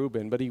different for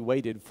Reuben, but he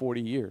waited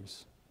 40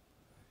 years.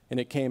 And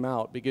it came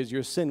out, because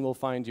your sin will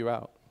find you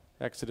out.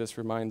 Exodus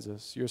reminds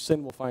us, your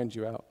sin will find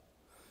you out.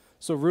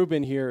 So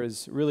Reuben here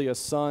is really a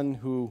son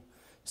who,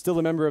 still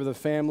a member of the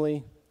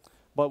family,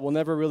 but will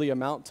never really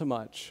amount to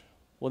much,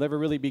 will never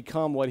really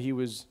become what he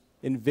was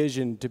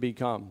envisioned to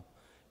become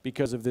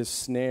because of this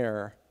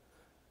snare,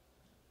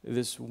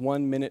 this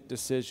 1-minute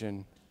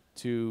decision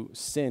to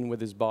sin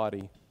with his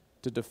body,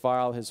 to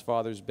defile his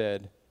father's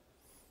bed.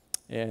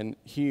 And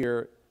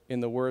here, in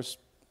the worst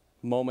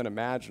moment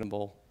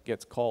imaginable,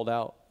 gets called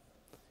out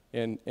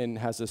and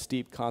has a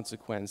steep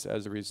consequence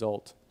as a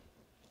result.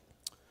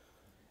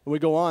 When we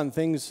go on,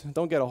 things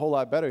don't get a whole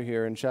lot better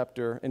here in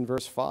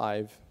verse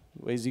 5.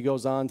 As he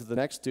goes on to the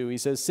next two, he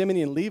says, Simeon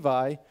and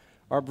Levi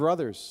are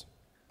brothers.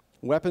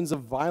 Weapons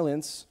of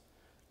violence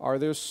are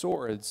their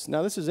swords.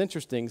 Now, this is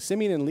interesting.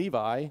 Simeon and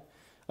Levi,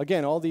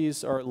 again, all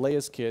these are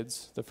Leah's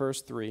kids, the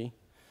first three,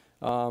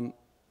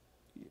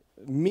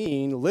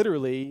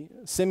 literally,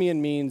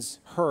 Simeon means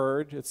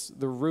herd. It's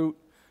the root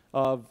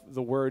of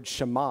the word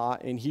Shema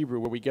in Hebrew,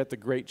 where we get the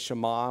great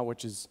Shema,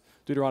 which is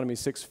Deuteronomy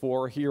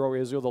 6:4. Hear, O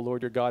Israel, the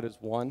Lord your God is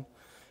one.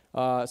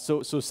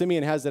 So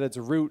Simeon has at its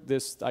root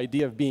this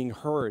idea of being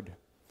heard,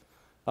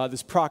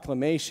 this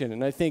proclamation.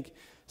 And I think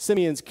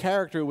Simeon's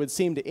character would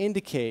seem to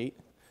indicate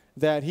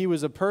that he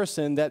was a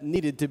person that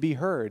needed to be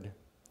heard.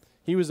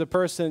 He was a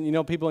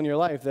person, people in your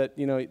life that,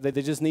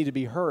 they just need to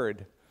be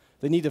heard.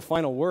 They need the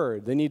final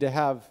word. They need to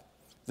have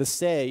the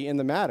say in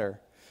the matter.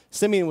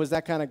 Simeon was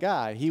that kind of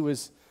guy. He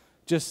was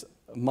just,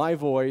 my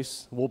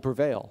voice will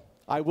prevail.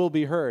 I will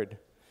be heard.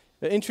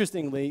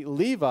 Interestingly,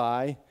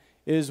 Levi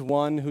is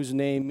one whose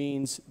name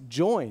means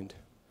joined.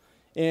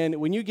 And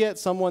when you get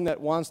someone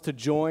that wants to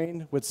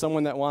join with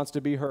someone that wants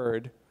to be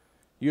heard,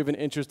 you have an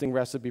interesting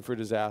recipe for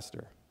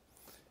disaster.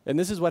 And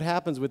this is what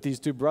happens with these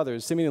two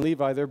brothers, Simeon and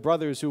Levi. They're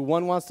brothers who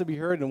one wants to be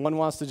heard and one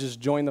wants to just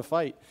join the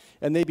fight.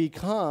 And they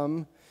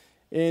become,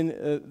 in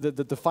the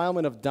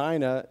defilement of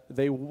Dinah,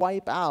 they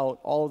wipe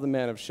out all of the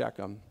men of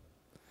Shechem.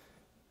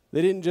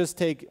 They didn't just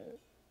take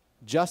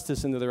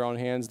justice into their own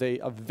hands. They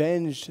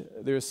avenged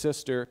their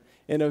sister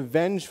in a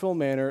vengeful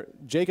manner.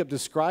 Jacob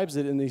describes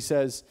it, and he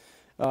says,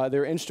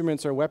 their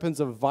instruments are weapons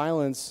of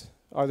violence,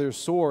 are their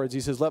swords.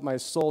 He says, let my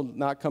soul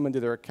not come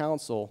into their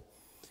counsel.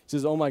 He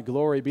says, oh, my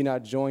glory, be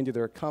not joined to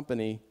their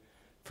company.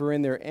 For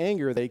in their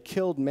anger they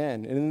killed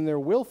men, and in their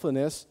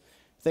willfulness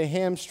they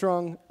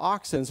hamstrung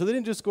oxen. So they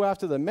didn't just go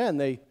after the men.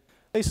 They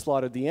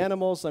slaughtered the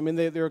animals. I mean,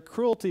 their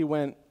cruelty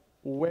went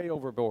way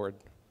overboard,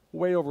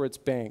 way over its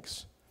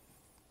banks.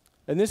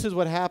 And this is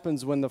what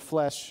happens when the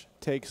flesh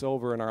takes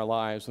over in our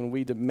lives, when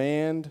we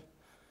demand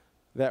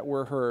that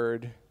we're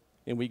heard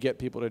and we get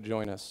people to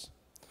join us.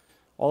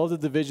 All of the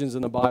divisions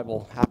in the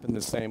Bible happen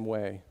the same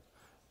way,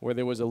 where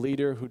there was a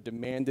leader who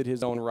demanded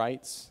his own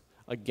rights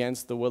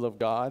against the will of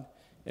God,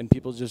 and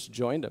people just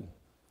joined him.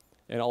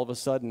 And all of a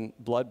sudden,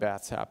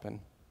 bloodbaths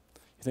happen.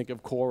 You think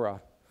of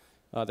Korah,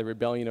 the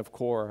rebellion of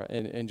Korah,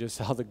 and just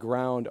how the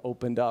ground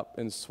opened up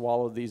and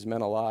swallowed these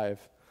men alive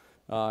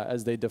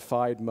as they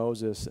defied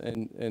Moses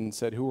and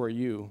said, who are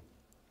you?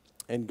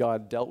 And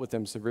God dealt with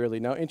them severely.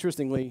 Now,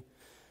 interestingly,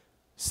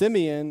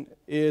 Simeon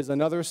is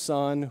another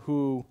son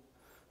who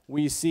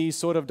we see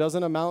sort of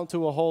doesn't amount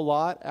to a whole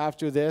lot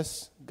after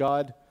this.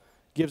 God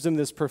gives him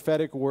this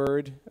prophetic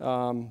word.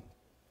 And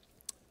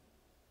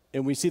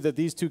we see that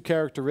these two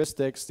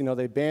characteristics,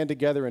 they band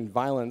together in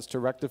violence to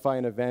rectify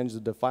and avenge the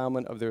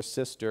defilement of their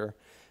sister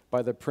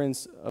by the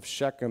prince of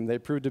Shechem. They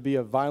proved to be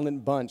a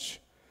violent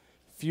bunch,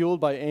 fueled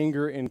by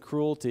anger and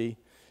cruelty.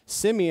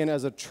 Simeon,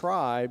 as a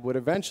tribe, would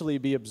eventually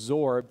be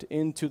absorbed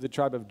into the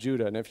tribe of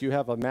Judah. And if you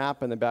have a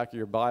map in the back of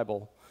your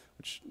Bible,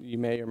 which you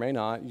may or may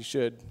not, you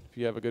should if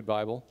you have a good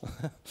Bible,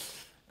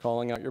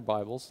 calling out your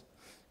Bibles.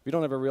 If you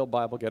don't have a real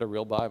Bible, get a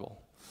real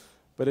Bible.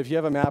 But if you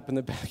have a map in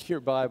the back of your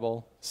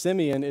Bible,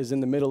 Simeon is in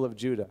the middle of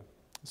Judah.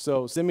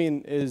 So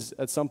Simeon is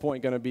at some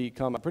point going to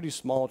become a pretty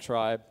small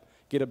tribe,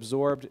 get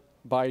absorbed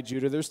by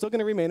Judah. They're still going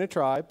to remain a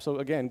tribe. So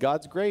again,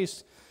 God's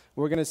grace,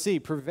 we're going to see,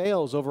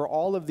 prevails over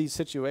all of these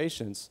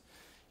situations.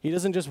 He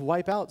doesn't just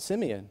wipe out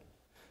Simeon.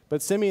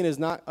 But Simeon is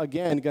not,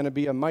 again, going to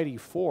be a mighty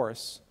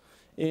force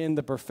in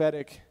the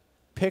prophetic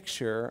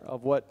picture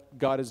of what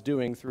God is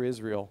doing through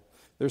Israel.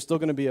 They're still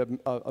going to be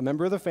a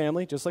member of the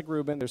family, just like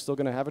Reuben. They're still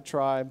going to have a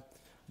tribe,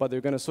 but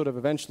they're going to sort of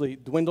eventually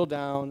dwindle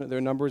down.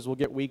 Their numbers will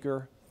get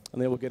weaker,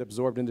 and they will get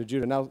absorbed into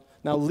Judah.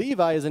 Now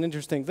Levi is an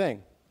interesting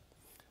thing.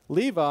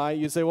 Levi,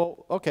 you say,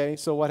 well, okay,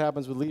 so what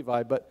happens with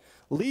Levi? But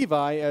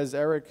Levi, as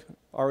Eric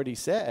already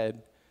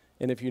said,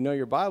 and if you know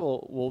your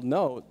Bible, will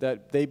note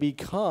that they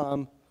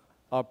become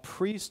a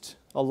priest,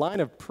 a line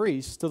of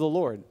priests to the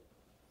Lord.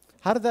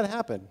 How did that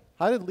happen?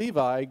 How did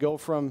Levi go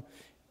from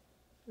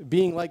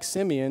being like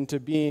Simeon to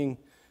being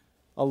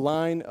a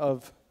line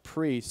of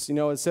priests?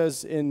 It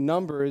says in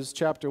Numbers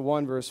chapter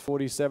 1, verse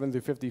 47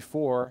 through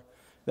 54,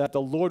 that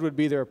the Lord would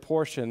be their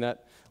portion,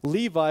 that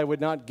Levi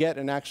would not get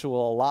an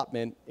actual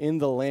allotment in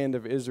the land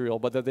of Israel,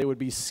 but that they would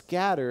be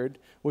scattered,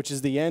 which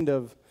is the end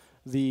of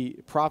the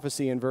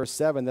prophecy in verse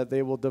 7, that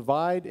they will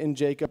divide in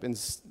Jacob and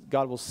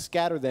God will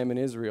scatter them in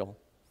Israel.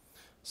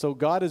 So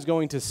God is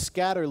going to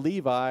scatter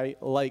Levi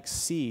like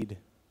seed.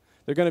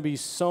 They're going to be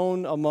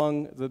sown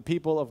among the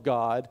people of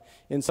God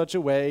in such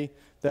a way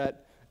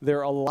that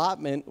their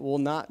allotment will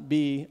not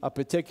be a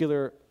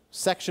particular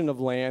section of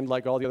land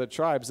like all the other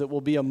tribes. It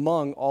will be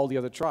among all the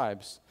other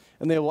tribes.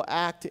 And they will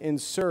act and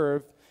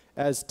serve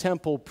as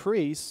temple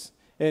priests,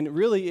 and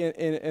really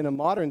in a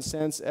modern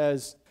sense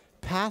as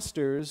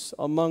pastors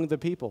among the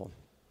people.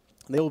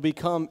 They will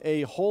become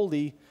a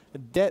holy,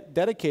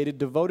 dedicated,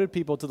 devoted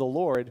people to the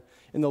Lord,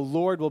 and the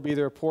Lord will be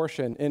their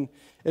portion. And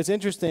it's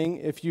interesting,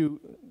 if you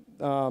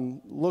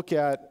look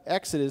at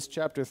Exodus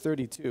chapter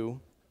 32,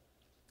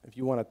 if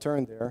you want to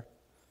turn there.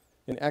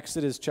 In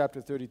Exodus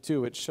chapter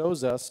 32, it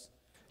shows us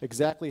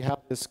exactly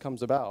how this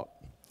comes about.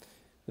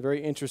 A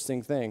very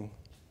interesting thing.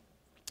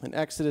 In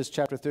Exodus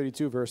chapter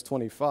 32, verse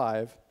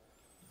 25,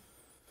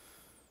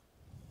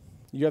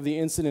 you have the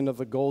incident of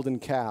the golden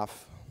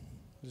calf.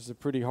 This is a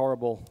pretty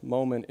horrible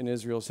moment in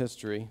Israel's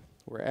history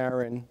where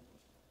Aaron,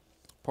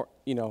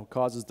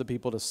 causes the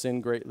people to sin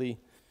greatly,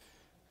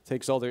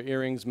 takes all their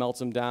earrings, melts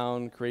them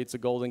down, creates a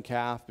golden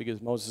calf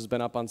because Moses has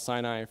been up on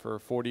Sinai for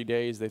 40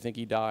 days. They think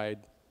he died.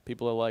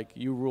 People are like,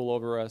 you rule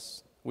over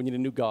us. We need a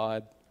new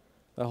God.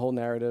 That whole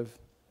narrative.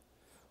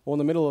 Well, in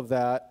the middle of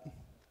that,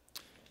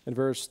 in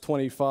verse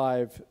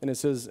 25, and it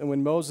says, and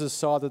when Moses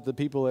saw that the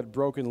people had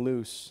broken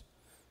loose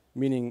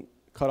meaning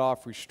cut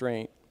off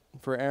restraint.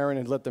 For Aaron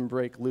had let them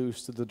break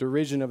loose to the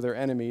derision of their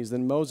enemies.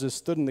 Then Moses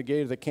stood in the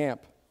gate of the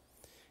camp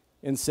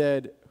and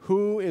said,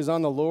 "Who is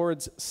on the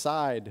Lord's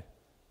side?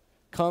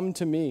 Come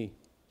to me."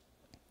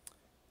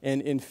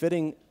 And in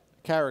fitting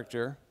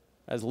character,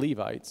 as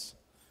Levites,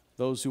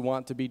 those who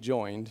want to be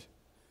joined,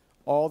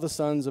 all the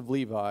sons of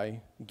Levi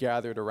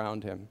gathered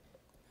around him.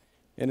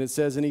 And it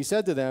says, "And he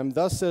said to them,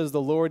 Thus says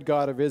the Lord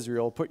God of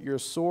Israel, put your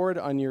sword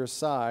on your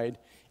side,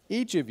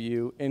 each of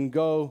you, and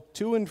go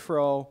to and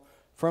fro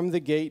from the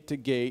gate to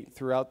gate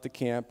throughout the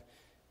camp,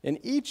 and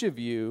each of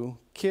you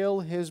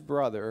kill his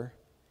brother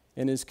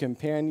and his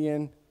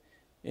companion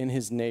and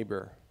his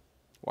neighbor."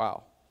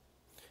 Wow.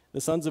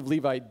 The sons of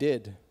Levi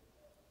did,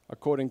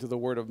 according to the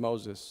word of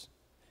Moses.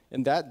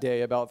 In that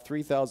day, about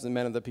 3,000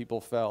 men of the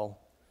people fell.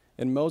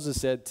 And Moses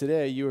said,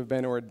 "Today you have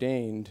been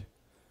ordained."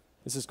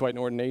 This is quite an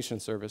ordination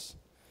service.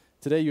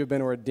 "Today you have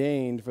been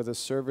ordained for the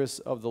service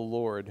of the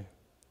Lord,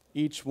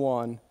 each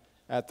one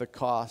at the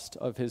cost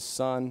of his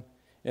son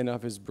and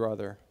of his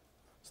brother,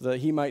 so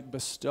that he might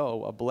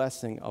bestow a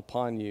blessing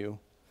upon you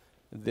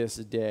this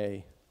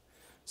day."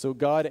 So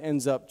God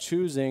ends up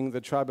choosing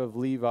the tribe of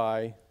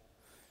Levi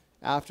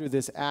after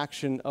this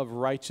action of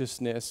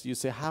righteousness. You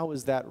say, how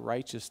is that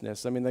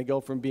righteousness? I mean, they go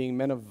from being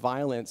men of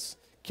violence,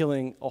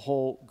 killing a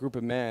whole group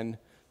of men,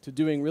 to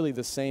doing really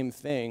the same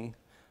thing,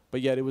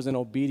 but yet it was in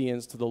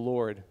obedience to the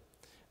Lord.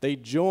 They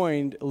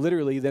joined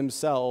literally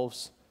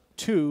themselves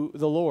to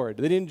the Lord.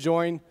 They didn't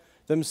join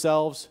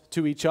themselves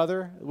to each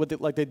other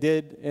like they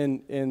did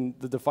in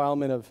the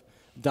defilement of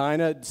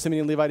Dinah.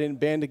 Simeon and Levi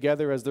didn't band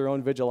together as their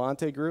own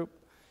vigilante group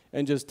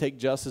and just take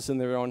justice in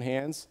their own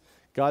hands.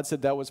 God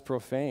said that was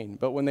profane.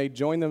 But when they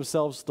join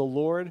themselves to the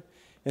Lord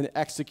and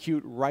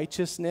execute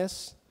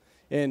righteousness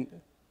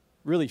and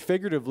really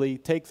figuratively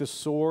take the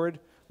sword,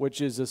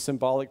 which is a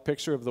symbolic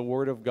picture of the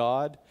word of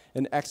God,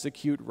 and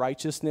execute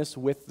righteousness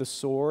with the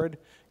sword,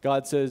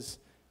 God says,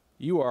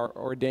 "You are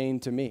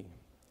ordained to me.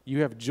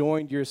 You have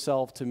joined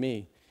yourself to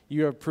me.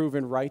 You have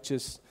proven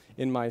righteous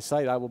in my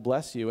sight. I will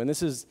bless you." And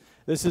this is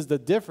the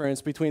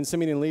difference between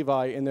Simeon and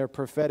Levi in their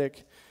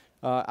prophetic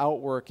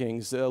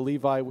outworkings.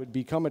 Levi would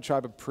become a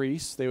tribe of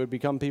priests. They would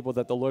become people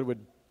that the Lord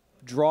would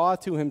draw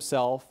to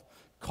himself,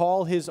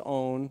 call his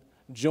own,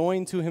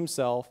 join to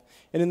himself.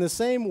 And in the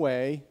same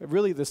way,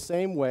 really the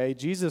same way,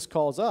 Jesus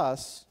calls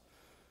us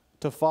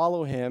to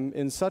follow him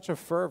in such a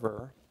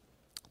fervor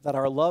that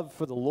our love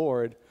for the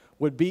Lord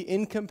would be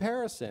in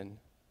comparison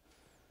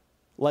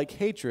like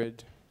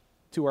hatred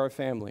to our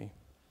family.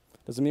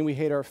 Doesn't mean we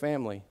hate our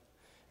family.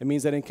 It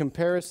means that in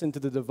comparison to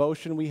the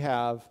devotion we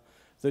have,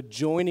 the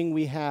joining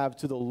we have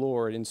to the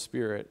Lord in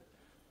spirit,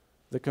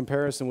 the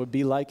comparison would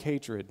be like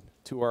hatred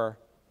to our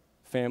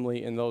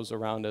family and those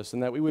around us,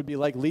 and that we would be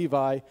like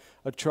Levi,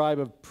 a tribe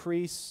of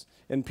priests.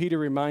 And Peter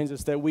reminds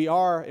us that we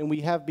are and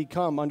we have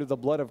become, under the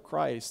blood of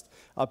Christ,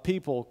 a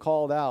people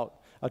called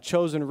out, a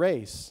chosen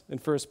race, in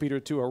 1 Peter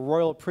 2, a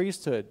royal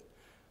priesthood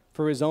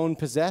for his own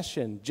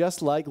possession,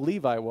 just like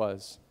Levi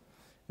was.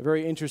 A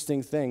very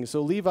interesting thing.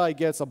 So Levi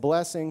gets a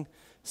blessing.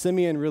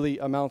 Simeon really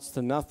amounts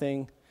to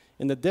nothing.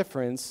 And the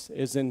difference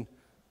is in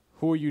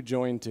who are you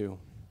joined to.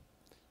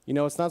 You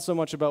know, it's not so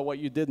much about what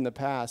you did in the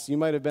past. You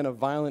might have been a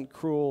violent,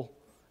 cruel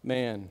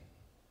man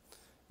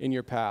in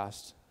your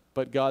past,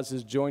 but God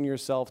says, join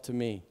yourself to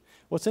me.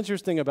 What's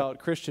interesting about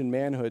Christian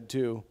manhood,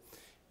 too,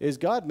 is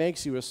God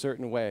makes you a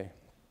certain way.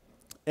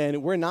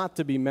 And we're not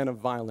to be men of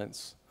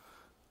violence.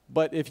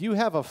 But if you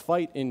have a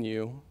fight in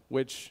you,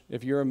 which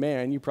if you're a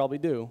man, you probably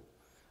do,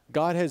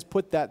 God has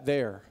put that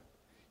there.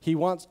 He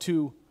wants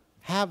to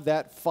have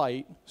that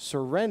fight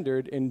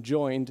surrendered and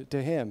joined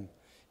to him.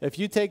 If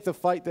you take the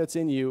fight that's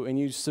in you and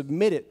you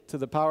submit it to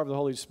the power of the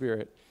Holy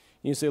Spirit,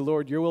 and you say,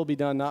 "Lord, your will be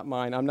done, not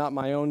mine. I'm not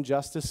my own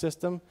justice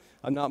system.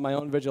 I'm not my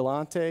own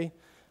vigilante.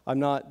 I'm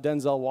not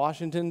Denzel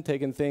Washington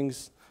taking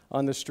things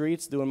on the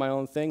streets, doing my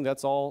own thing.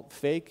 That's all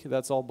fake.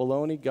 That's all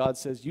baloney." God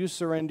says, you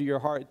surrender your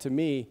heart to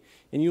me,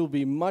 and you will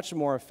be much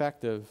more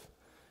effective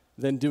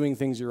than doing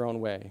things your own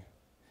way.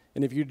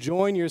 And if you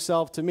join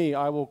yourself to me,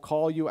 I will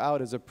call you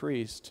out as a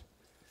priest,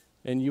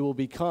 and you will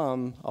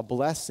become a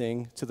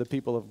blessing to the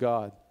people of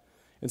God,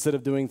 instead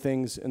of doing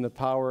things in the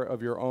power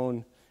of your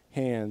own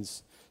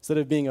hands. Instead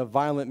of being a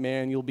violent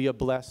man, you'll be a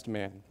blessed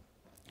man.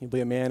 You'll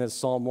be a man, as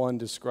Psalm 1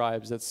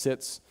 describes, that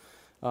sits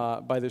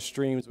by the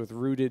streams with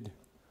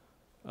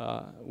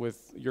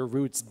your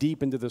roots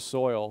deep into the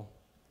soil,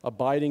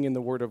 abiding in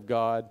the word of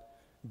God,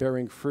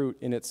 bearing fruit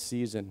in its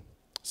season.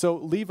 So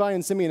Levi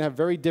and Simeon have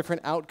very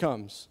different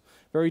outcomes,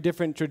 very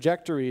different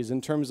trajectories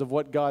in terms of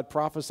what God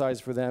prophesies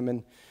for them,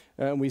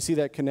 and we see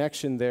that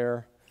connection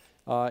there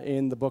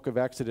in the book of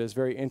Exodus.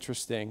 Very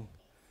interesting.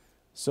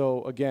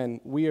 So again,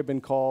 we have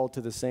been called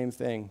to the same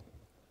thing.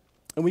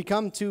 And we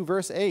come to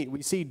verse 8.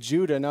 We see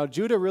Judah. Now,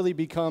 Judah really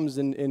becomes,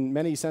 in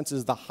many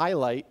senses, the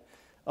highlight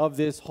of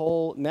this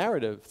whole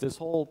narrative, this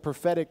whole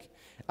prophetic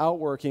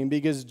outworking,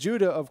 because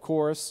Judah, of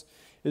course,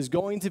 is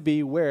going to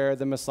be where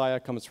the Messiah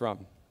comes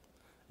from.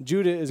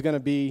 Judah is going to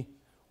be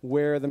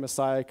where the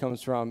Messiah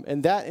comes from.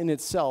 And that in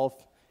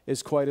itself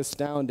is quite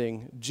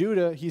astounding.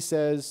 Judah, he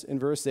says in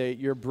verse 8,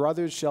 your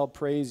brothers shall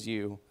praise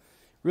you,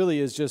 really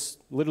is just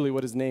literally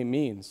what his name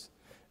means.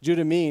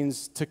 Judah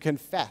means to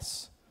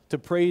confess, to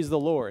praise the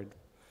Lord.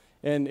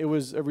 And it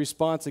was a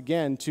response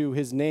again to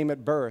his name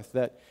at birth,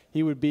 that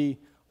he would be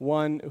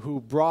one who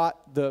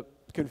brought the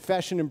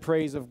confession and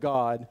praise of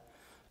God.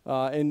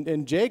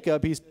 And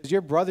Jacob, he says,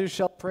 your brothers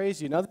shall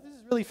praise you. Now, this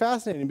is really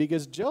fascinating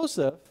because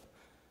Joseph,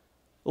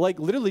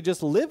 literally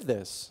just lived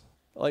this,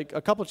 a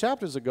couple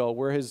chapters ago,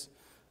 where his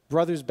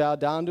brothers bowed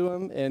down to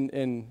him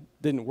and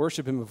didn't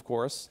worship him, of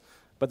course,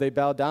 but they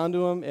bowed down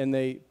to him and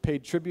they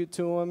paid tribute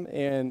to him,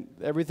 and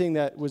everything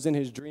that was in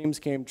his dreams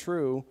came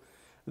true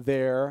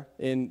there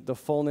in the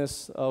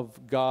fullness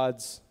of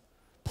God's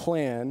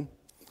plan.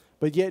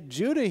 But yet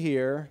Judah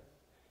here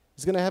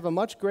is going to have a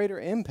much greater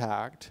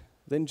impact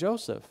than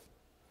Joseph.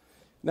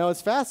 Now,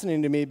 it's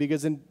fascinating to me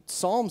because in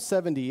Psalm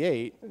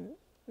 78,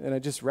 and I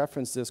just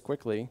referenced this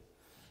quickly,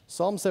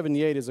 Psalm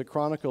 78 is a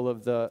chronicle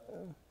of the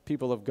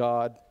people of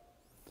God.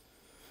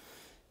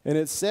 And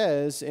it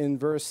says in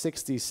verse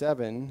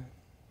 67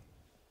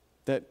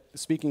 that,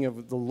 speaking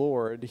of the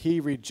Lord, he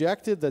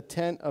rejected the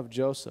tent of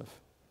Joseph.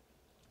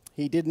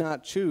 He did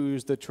not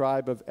choose the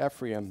tribe of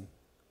Ephraim,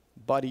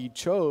 but he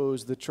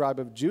chose the tribe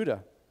of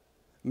Judah,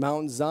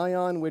 Mount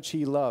Zion, which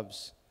he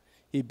loves.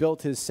 He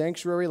built his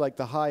sanctuary like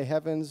the high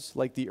heavens,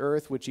 like the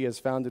earth which he has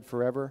founded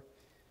forever.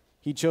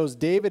 He chose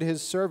David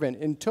his servant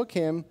and took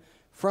him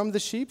from the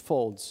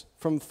sheepfolds.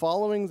 From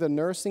following the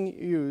nursing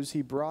ewes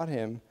he brought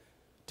him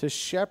to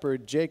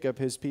shepherd Jacob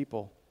his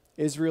people,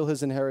 Israel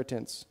his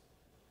inheritance.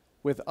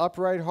 With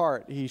upright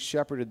heart he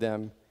shepherded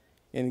them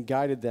and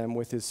guided them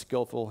with his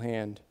skillful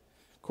hand.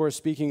 Of course,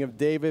 speaking of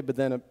David, but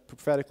then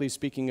prophetically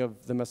speaking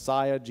of the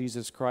Messiah,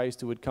 Jesus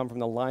Christ, who would come from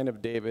the line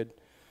of David.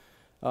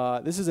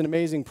 This is an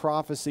amazing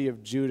prophecy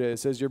of Judah. It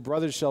says, your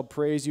brothers shall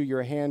praise you,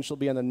 your hand shall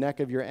be on the neck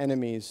of your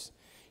enemies.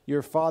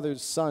 Your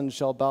father's son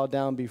shall bow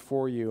down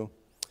before you.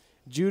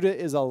 Judah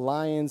is a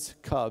lion's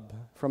cub.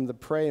 From the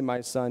prey,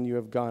 my son, you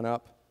have gone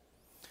up.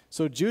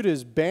 So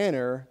Judah's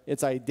banner,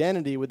 its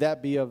identity, would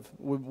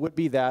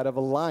be that of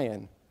a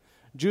lion.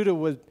 Judah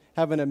would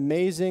have an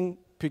amazing,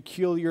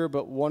 peculiar,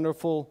 but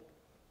wonderful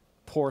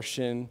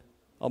portion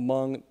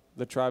among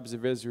the tribes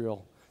of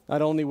Israel.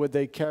 Not only would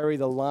they carry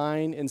the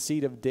line and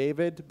seed of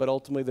David, but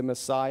ultimately the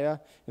Messiah.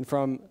 And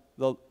from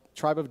the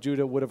tribe of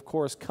Judah would, of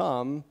course,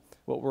 come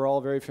what we're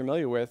all very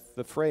familiar with,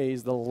 the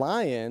phrase, the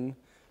Lion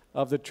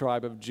of the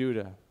tribe of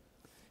Judah.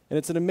 And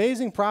it's an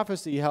amazing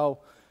prophecy how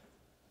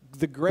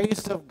the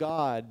grace of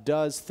God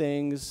does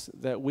things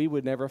that we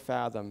would never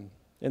fathom.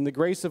 And the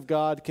grace of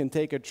God can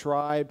take a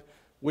tribe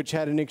which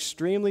had an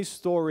extremely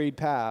storied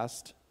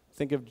past.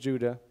 Think of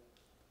Judah.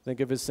 Think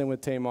of his sin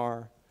with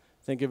Tamar.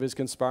 Think of his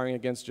conspiring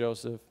against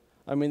Joseph.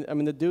 I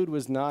mean, the dude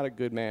was not a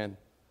good man.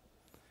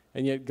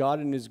 And yet God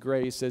in his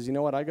grace says, you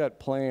know what, I got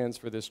plans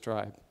for this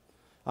tribe.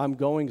 I'm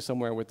going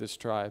somewhere with this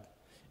tribe.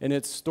 And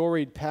its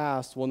storied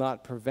past will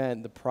not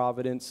prevent the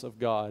providence of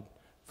God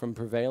from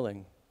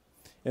prevailing.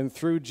 And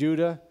through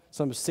Judah,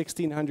 some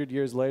 1,600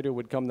 years later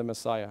would come the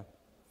Messiah.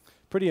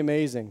 Pretty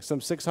amazing.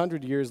 Some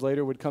 600 years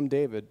later would come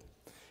David.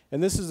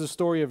 And this is the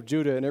story of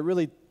Judah, and it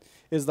really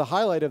is the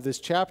highlight of this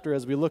chapter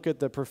as we look at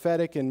the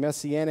prophetic and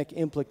messianic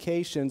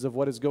implications of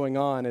what is going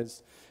on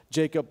as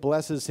Jacob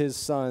blesses his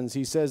sons.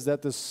 He says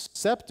that the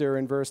scepter,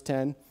 in verse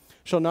 10,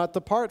 shall not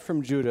depart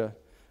from Judah,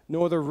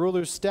 nor the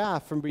ruler's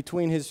staff from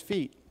between his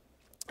feet,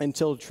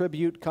 until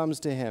tribute comes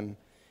to him,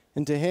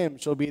 and to him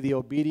shall be the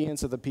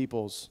obedience of the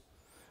peoples.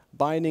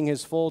 Binding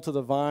his foal to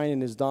the vine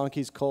and his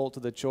donkey's colt to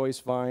the choice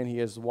vine, he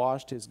has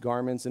washed his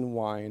garments in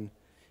wine,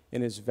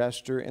 and his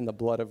vesture in the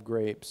blood of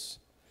grapes.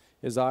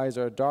 His eyes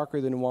are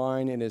darker than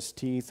wine, and his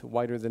teeth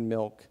whiter than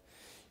milk.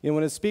 And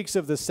when it speaks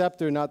of the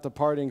scepter not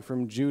departing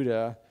from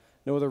Judah,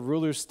 nor the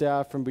ruler's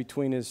staff from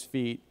between his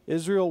feet,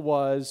 Israel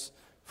was,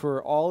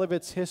 for all of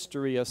its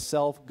history, a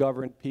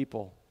self-governed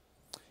people.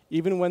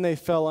 Even when they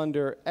fell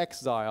under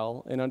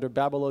exile and under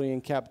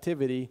Babylonian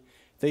captivity,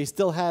 they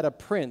still had a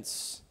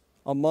prince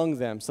among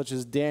them, such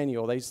as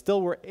Daniel. They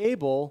still were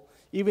able,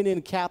 even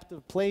in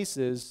captive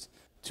places,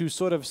 to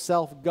sort of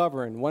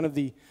self-govern. One of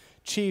the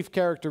chief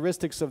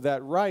characteristics of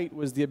that right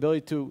was the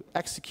ability to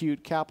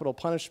execute capital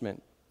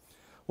punishment.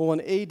 Well,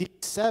 in AD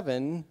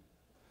 7,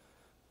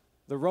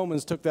 the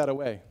Romans took that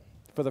away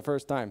for the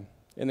first time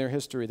in their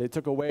history. They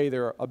took away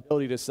their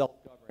ability to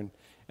self-govern,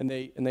 and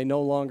they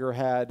no longer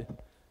had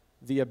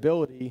the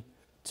ability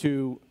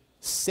to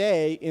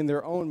say in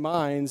their own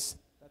minds,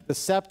 the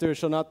scepter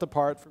shall not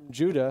depart from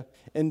Judah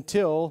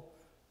until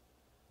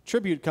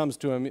tribute comes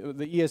to him.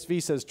 The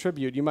ESV says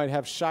tribute. You might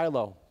have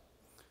Shiloh,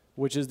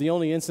 which is the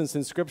only instance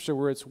in Scripture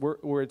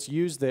where it's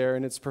used there,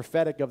 and it's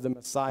prophetic of the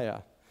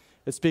Messiah.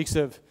 It speaks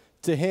of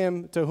to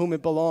him to whom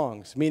it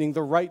belongs, meaning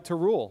the right to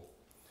rule.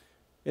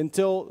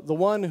 Until the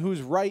one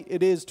whose right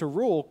it is to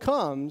rule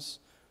comes,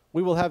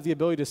 we will have the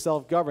ability to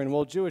self-govern.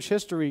 Well, Jewish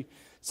history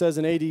says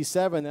in AD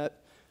 7 that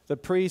the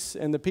priests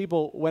and the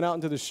people went out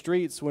into the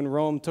streets when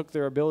Rome took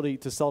their ability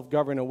to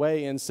self-govern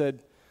away and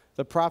said,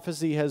 The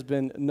prophecy has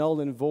been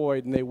null and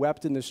void, and they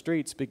wept in the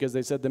streets because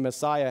they said the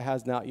Messiah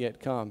has not yet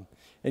come.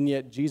 And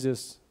yet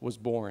Jesus was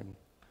born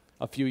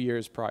a few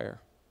years prior,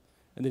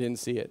 and they didn't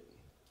see it.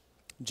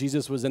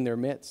 Jesus was in their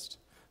midst.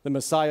 The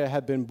Messiah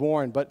had been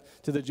born, but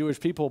to the Jewish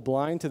people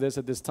blind to this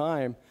at this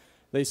time,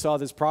 they saw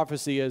this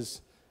prophecy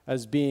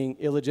as being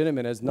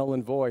illegitimate, as null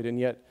and void, and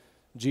yet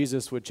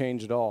Jesus would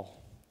change it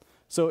all.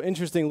 So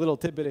interesting little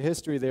tidbit of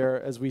history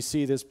there as we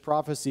see this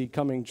prophecy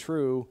coming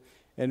true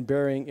and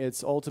bearing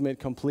its ultimate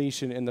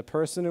completion in the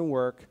person and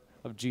work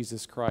of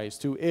Jesus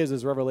Christ, who is,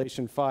 as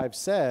Revelation 5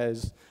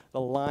 says, the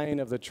Lion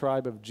of the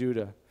tribe of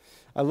Judah.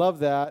 I love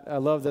that. I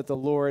love that the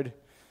Lord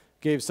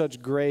gave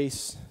such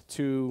grace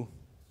to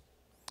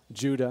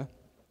Judah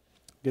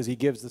because he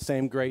gives the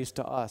same grace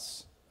to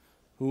us,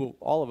 who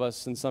all of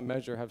us in some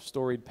measure have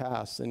storied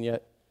pasts, and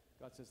yet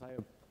God says, I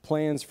have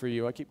plans for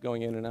you. I keep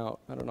going in and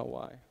out. I don't know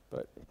why,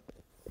 but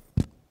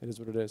it is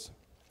what it is.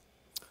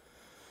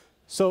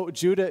 So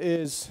Judah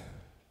is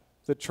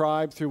the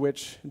tribe through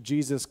which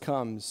Jesus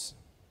comes.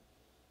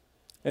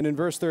 And in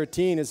verse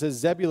 13 it says,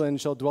 Zebulun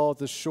shall dwell at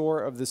the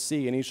shore of the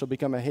sea, and he shall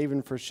become a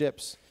haven for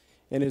ships,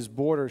 and his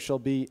border shall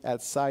be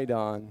at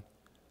Sidon.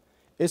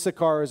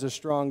 Issachar is a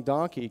strong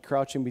donkey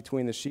crouching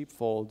between the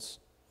sheepfolds.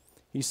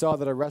 He saw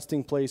that a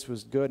resting place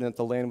was good and that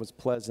the land was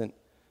pleasant.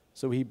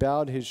 So he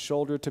bowed his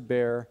shoulder to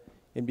bear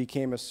and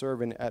became a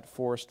servant at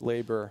forced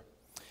labor.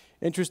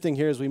 Interesting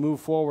here as we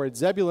move forward,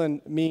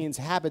 Zebulun means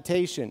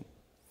habitation.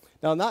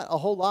 Now, not a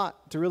whole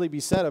lot to really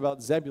be said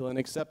about Zebulun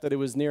except that it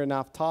was near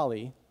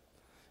Naphtali.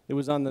 It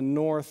was on the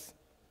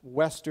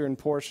northwestern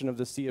portion of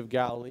the Sea of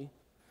Galilee.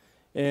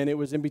 And it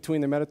was in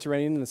between the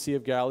Mediterranean and the Sea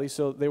of Galilee.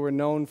 So they were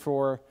known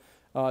for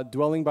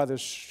dwelling by the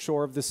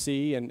shore of the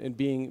sea and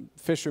being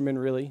fishermen,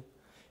 really.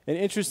 And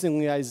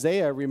interestingly,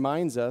 Isaiah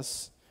reminds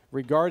us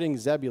regarding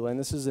Zebulun,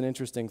 this is an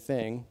interesting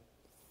thing.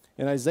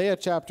 In Isaiah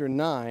chapter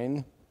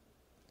 9,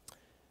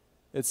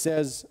 it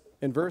says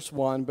in verse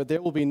 1, But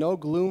there will be no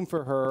gloom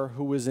for her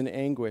who is in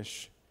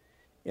anguish.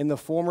 In the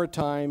former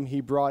time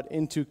he brought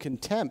into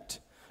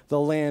contempt the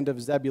land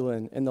of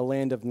Zebulun and the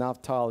land of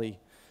Naphtali.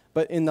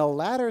 But in the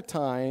latter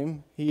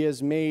time he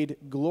has made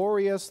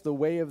glorious the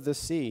way of the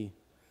sea,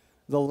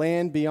 the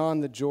land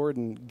beyond the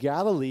Jordan,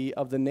 Galilee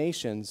of the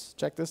nations.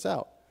 Check this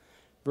out.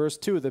 Verse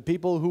 2, The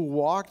people who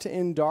walked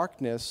in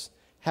darkness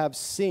have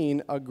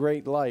seen a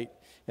great light,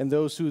 and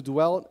those who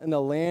dwelt in a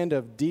land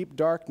of deep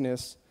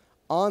darkness,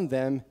 on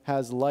them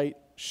has light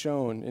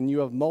shone. And you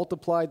have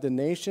multiplied the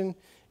nation,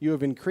 you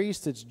have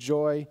increased its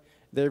joy.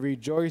 They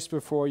rejoice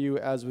before you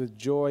as with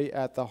joy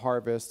at the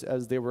harvest,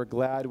 as they were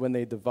glad when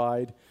they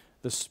divide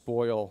the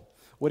spoil.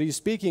 What he's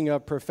speaking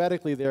of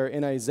prophetically there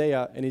in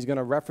Isaiah, and he's going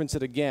to reference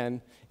it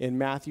again in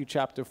Matthew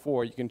chapter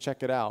 4. You can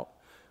check it out.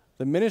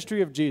 The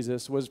ministry of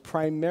Jesus was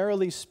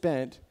primarily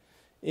spent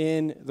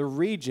in the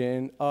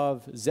region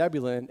of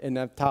Zebulun and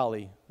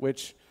Naphtali,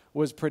 which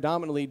was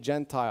predominantly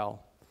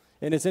Gentile.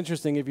 And it's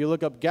interesting, if you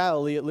look up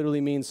Galilee, it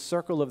literally means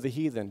circle of the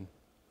heathen.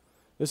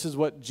 This is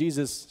what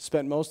Jesus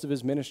spent most of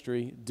his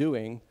ministry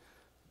doing,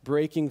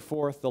 breaking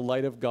forth the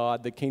light of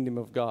God, the kingdom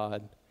of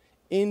God,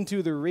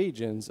 into the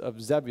regions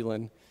of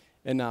Zebulun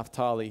and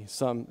Naphtali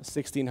some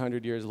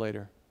 1,600 years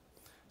later.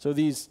 So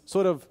these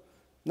sort of,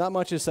 not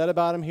much is said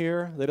about him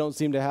here. They don't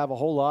seem to have a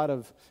whole lot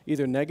of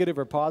either negative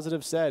or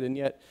positive said, and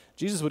yet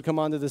Jesus would come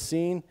onto the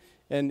scene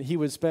and he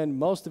would spend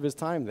most of his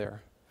time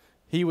there.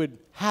 He would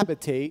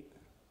habitate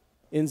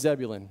in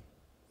Zebulun.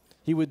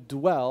 He would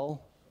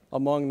dwell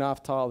among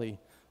Naphtali.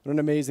 What an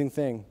amazing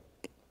thing.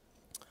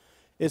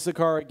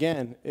 Issachar,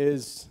 again,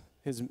 his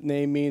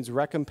name means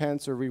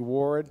recompense or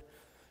reward.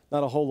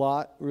 Not a whole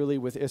lot, really,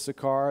 with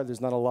Issachar.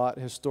 There's not a lot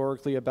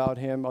historically about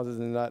him, other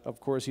than that,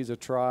 of course, he's a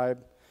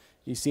tribe.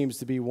 He seems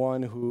to be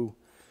one who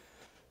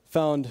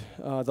found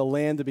the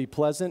land to be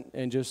pleasant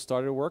and just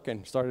started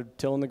working, started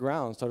tilling the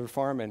ground, started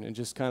farming, and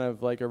just kind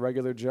of like a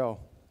regular Joe.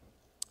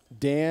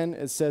 Dan,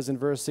 it says in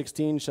verse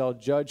 16, shall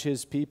judge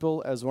his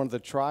people as one of the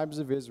tribes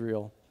of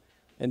Israel.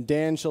 And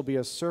Dan shall be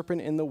a serpent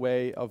in the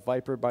way, a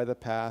viper by the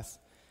path,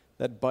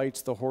 that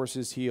bites the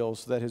horse's heel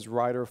so that his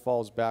rider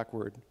falls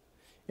backward.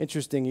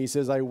 Interesting, he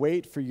says, I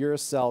wait for your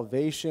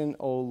salvation,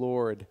 O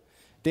Lord.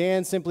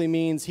 Dan simply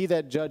means he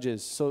that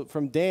judges. So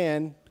from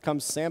Dan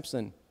comes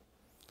Samson.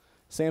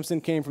 Samson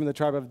came from the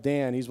tribe of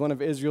Dan. He's one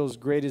of Israel's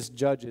greatest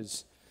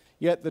judges.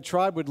 Yet the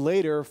tribe would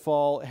later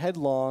fall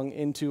headlong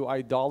into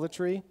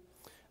idolatry.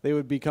 They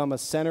would become a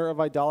center of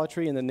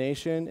idolatry in the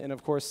nation. And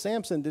of course,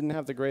 Samson didn't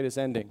have the greatest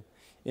ending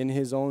in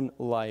his own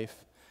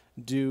life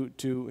due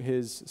to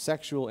his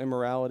sexual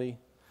immorality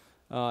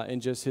and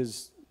just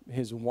his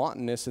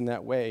wantonness in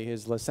that way,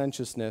 his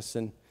licentiousness.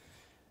 And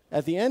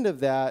at the end of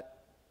that,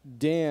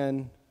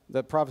 Dan,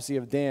 the prophecy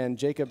of Dan,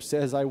 Jacob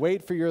says, I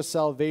wait for your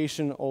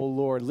salvation, O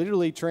Lord.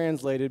 Literally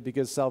translated,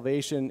 because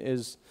salvation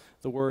is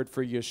the word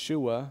for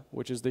Yeshua,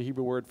 which is the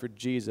Hebrew word for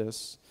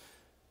Jesus.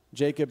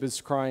 Jacob is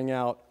crying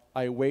out,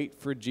 I wait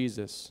for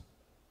Jesus.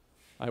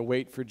 I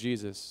wait for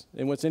Jesus.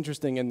 And what's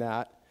interesting in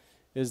that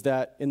is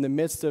that in the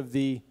midst of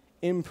the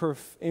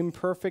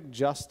imperfect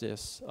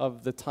justice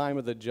of the time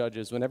of the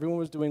judges, when everyone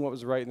was doing what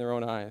was right in their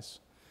own eyes,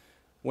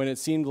 when it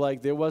seemed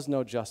like there was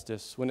no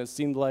justice, when it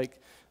seemed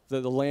like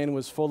the land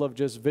was full of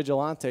just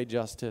vigilante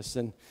justice,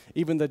 and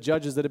even the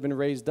judges that had been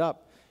raised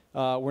up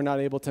were not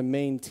able to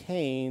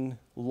maintain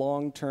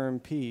long-term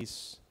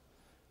peace.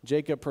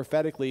 Jacob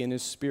prophetically in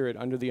his spirit,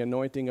 under the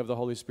anointing of the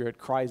Holy Spirit,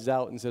 cries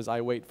out and says,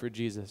 I wait for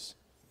Jesus.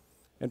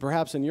 And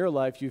perhaps in your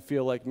life you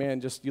feel like, man,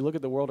 just you look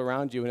at the world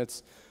around you and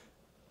it's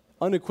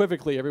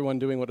unequivocally everyone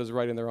doing what is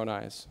right in their own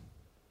eyes.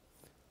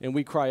 And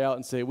we cry out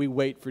and say, we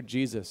wait for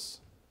Jesus.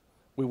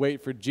 We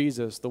wait for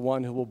Jesus, the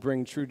one who will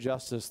bring true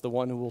justice, the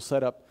one who will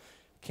set up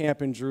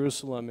camp in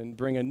Jerusalem and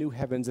bring a new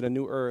heavens and a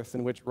new earth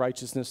in which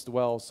righteousness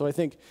dwells. So I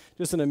think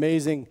just an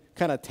amazing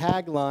kind of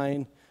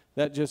tagline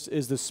that just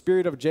is the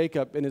spirit of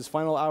Jacob in his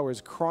final hours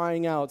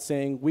crying out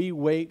saying, we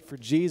wait for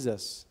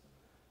Jesus,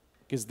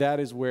 because that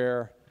is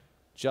where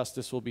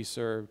justice will be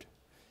served.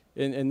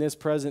 In this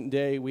present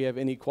day, we have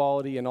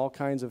inequality and all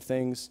kinds of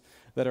things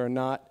that are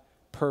not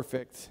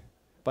perfect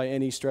by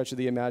any stretch of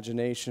the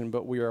imagination,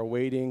 but we are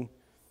waiting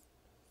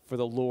for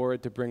the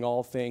Lord to bring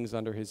all things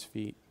under his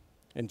feet.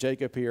 And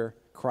Jacob here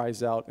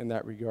cries out in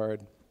that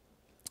regard.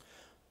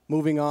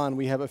 Moving on,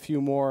 we have a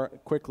few more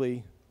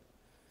quickly.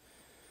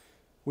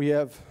 We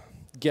have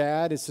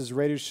Gad. It says,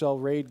 raiders shall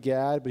raid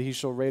Gad, but he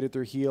shall raid at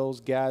their heels.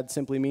 Gad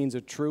simply means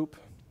a troop.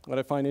 What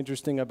I find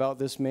interesting about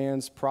this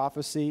man's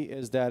prophecy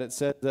is that it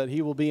said that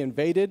he will be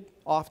invaded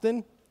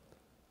often,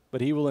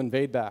 but he will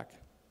invade back.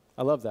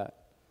 I love that.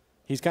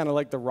 He's kind of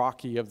like the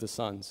Rocky of the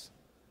sons.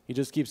 He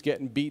just keeps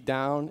getting beat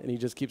down, and he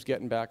just keeps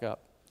getting back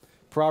up.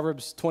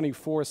 Proverbs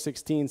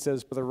 24:16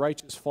 says, for the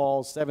righteous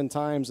falls 7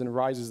 times and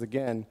rises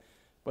again,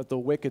 but the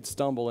wicked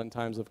stumble in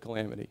times of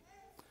calamity.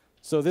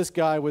 So this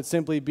guy would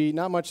simply be,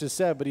 not much is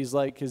said, but he's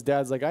like, his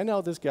dad's like, I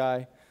know this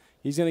guy.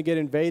 He's going to get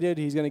invaded.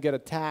 He's going to get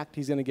attacked.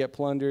 He's going to get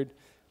plundered.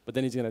 But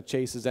then he's going to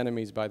chase his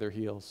enemies by their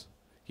heels.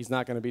 He's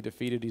not going to be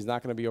defeated. He's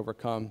not going to be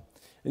overcome.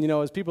 And, you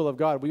know, as people of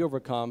God, we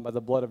overcome by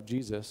the blood of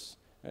Jesus,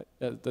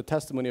 the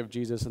testimony of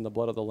Jesus and the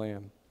blood of the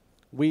Lamb.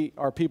 We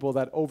are people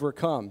that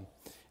overcome.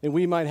 And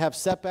we might have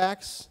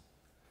setbacks.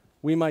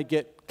 We might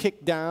get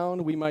kicked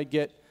down. We might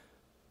get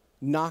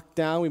knocked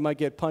down. We might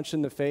get punched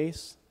in the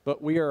face.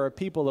 But we are a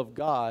people of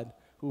God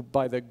who,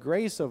 by the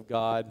grace of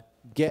God,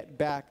 get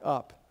back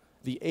up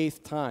the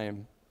 8th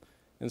time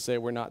and say,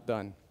 we're not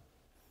done.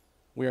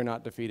 We are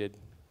not defeated.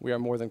 We are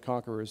more than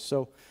conquerors.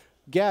 So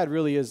Gad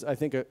really is, I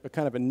think, a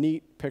kind of a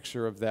neat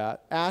picture of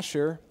that.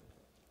 Asher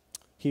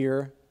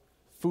here,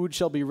 food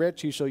shall be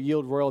rich. He shall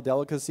yield royal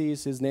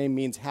delicacies. His name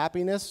means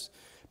happiness,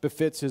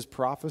 befits his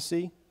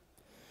prophecy.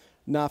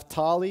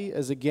 Naphtali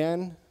is,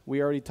 again,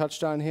 we already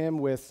touched on him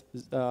with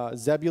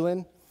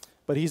Zebulun.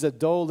 But he's a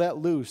doe let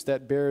loose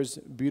that bears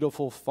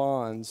beautiful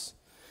fawns.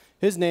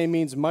 His name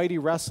means mighty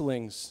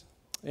wrestlings.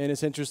 And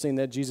it's interesting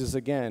that Jesus,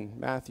 again,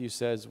 Matthew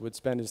says, would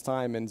spend his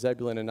time in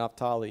Zebulun and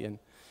Naphtali. And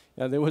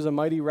there was a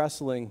mighty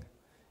wrestling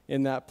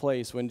in that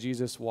place when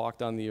Jesus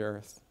walked on the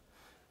earth.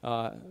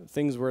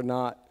 Things were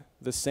not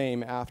the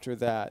same after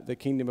that. The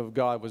kingdom of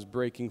God was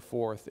breaking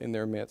forth in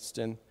their midst.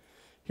 And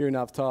here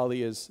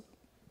Naphtali is,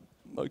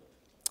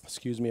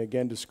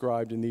 again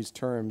described in these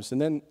terms. And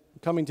then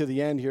coming to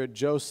the end here,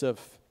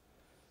 Joseph.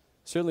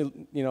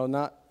 Certainly, you know,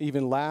 not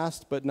even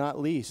last, but not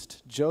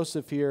least.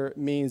 Joseph here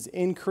means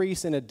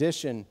increase in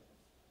addition.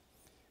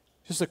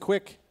 Just a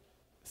quick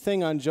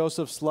thing on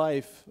Joseph's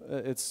life.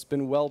 It's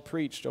been well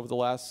preached over the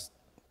last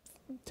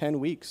 10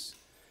 weeks.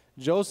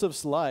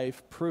 Joseph's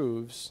life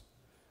proves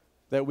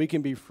that we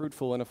can be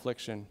fruitful in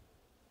affliction.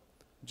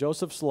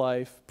 Joseph's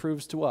life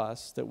proves to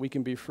us that we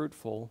can be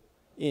fruitful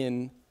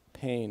in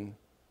pain.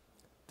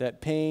 That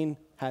pain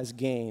has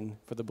gain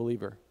for the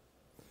believer.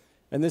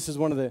 And this is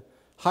one of the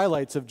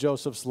highlights of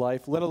Joseph's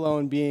life, let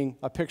alone being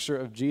a picture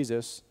of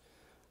Jesus.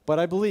 But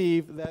I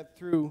believe that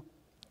through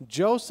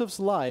Joseph's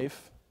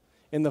life,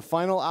 in the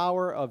final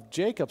hour of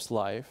Jacob's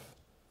life,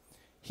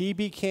 Joseph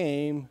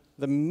became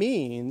the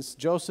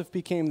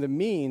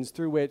means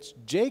through which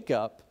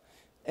Jacob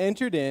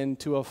entered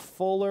into a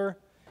fuller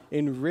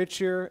and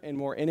richer and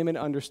more intimate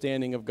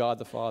understanding of God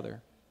the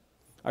Father.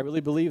 I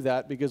really believe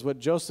that because what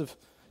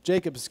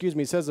Jacob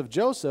says of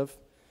Joseph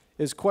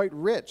is quite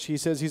rich. He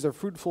says he's a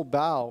fruitful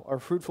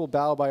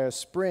bough by a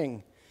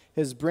spring.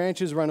 His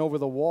branches run over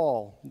the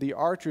wall. The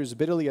archers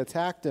bitterly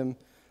attacked him,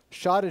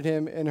 shot at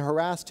him, and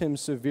harassed him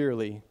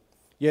severely.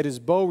 Yet his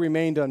bow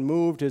remained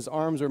unmoved, his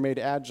arms were made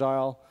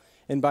agile,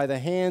 and by the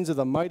hands of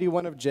the mighty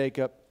one of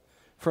Jacob,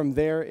 from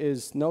there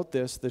is, note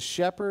this, the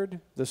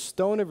shepherd, the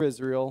stone of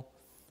Israel,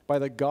 by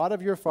the God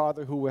of your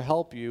father who will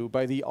help you,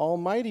 by the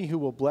Almighty who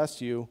will bless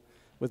you,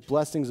 with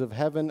blessings of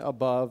heaven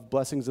above,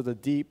 blessings of the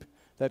deep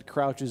that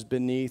crouches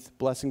beneath,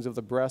 blessings of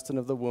the breast and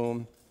of the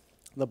womb.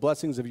 The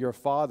blessings of your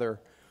father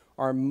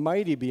are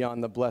mighty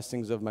beyond the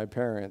blessings of my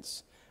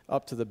parents,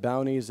 up to the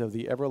bounties of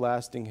the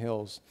everlasting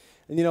hills.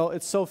 And you know,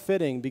 it's so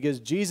fitting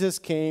because Jesus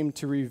came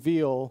to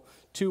reveal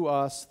to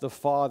us the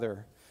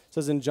Father. It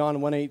says in John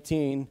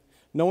 1:18,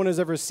 no one has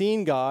ever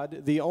seen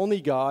God, the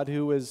only God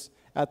who is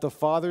at the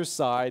Father's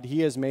side,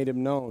 he has made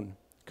him known.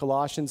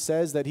 Colossians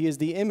says that he is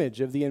the image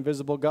of the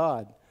invisible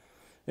God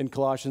in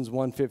Colossians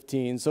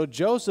 1:15. So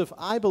Joseph,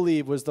 I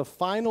believe, was the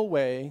final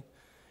way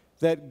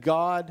that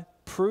God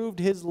proved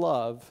his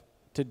love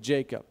to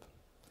Jacob.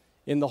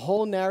 In the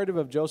whole narrative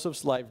of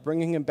Joseph's life,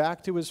 bringing him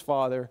back to his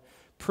father,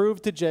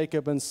 proved to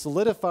Jacob and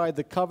solidified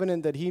the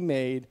covenant that he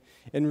made,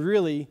 and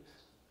really,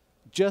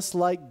 just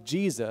like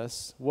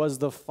Jesus, was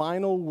the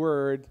final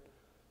word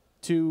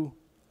to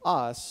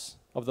us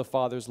of the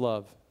Father's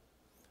love.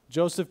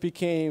 Joseph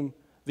became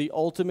the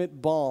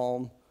ultimate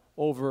balm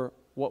over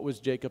what was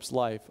Jacob's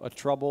life, a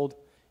troubled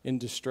and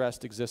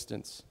distressed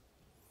existence.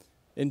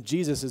 And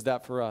Jesus is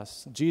that for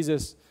us.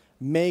 Jesus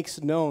makes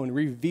known,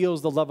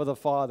 reveals the love of the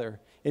Father,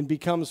 and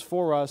becomes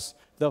for us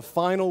the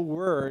final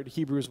word,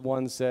 Hebrews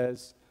 1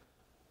 says,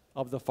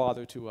 of the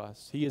Father to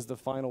us. He is the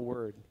final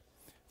word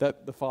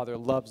that the Father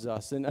loves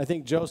us. And I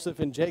think Joseph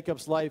in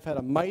Jacob's life had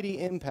a mighty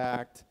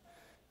impact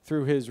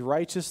through his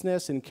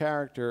righteousness and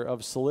character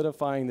of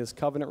solidifying this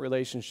covenant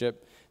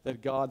relationship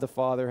that God the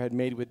Father had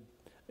made with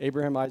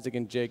Abraham, Isaac,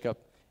 and Jacob.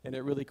 And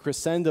it really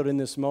crescendoed in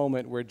this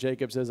moment where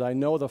Jacob says, I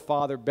know the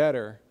Father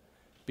better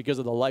because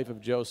of the life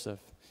of Joseph.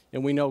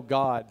 And we know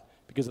God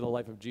because of the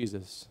life of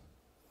Jesus.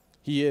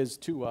 He is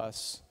to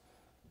us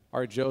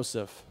our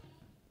Joseph.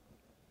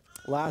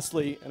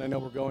 Lastly, and I know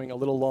we're going a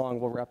little long,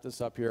 we'll wrap this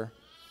up here.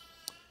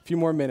 A few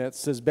more minutes.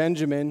 It says,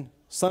 Benjamin,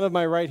 son of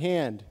my right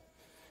hand.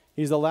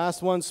 He's the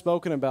last one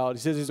spoken about. He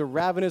says he's a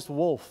ravenous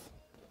wolf.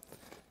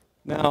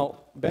 Now,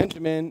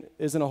 Benjamin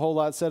isn't a whole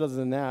lot said other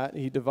than that.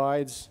 He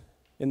divides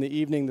in the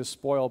evening the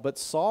spoil. But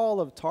Saul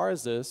of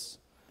Tarsus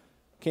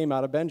came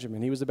out of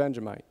Benjamin. He was a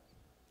Benjamite.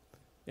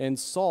 And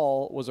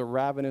Saul was a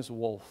ravenous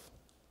wolf.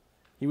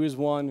 He was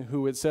one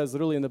who, it says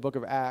literally in the book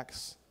of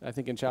Acts, I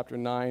think in chapter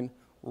 9,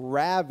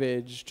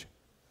 ravaged,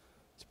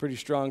 it's pretty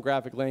strong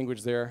graphic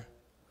language there,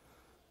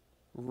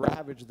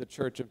 ravaged the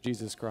church of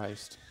Jesus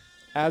Christ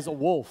as a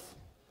wolf,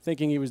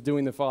 thinking he was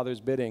doing the Father's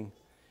bidding.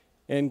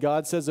 And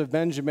God says of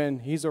Benjamin,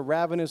 he's a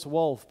ravenous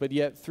wolf, but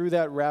yet through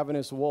that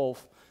ravenous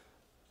wolf,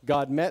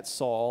 God met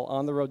Saul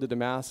on the road to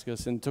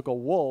Damascus and took a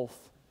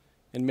wolf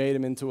and made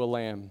him into a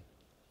lamb.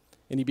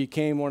 And he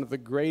became one of the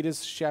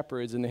greatest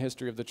shepherds in the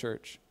history of the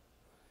church.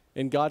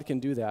 And God can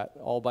do that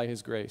all by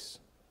his grace.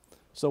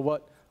 So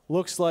what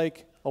looks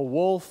like a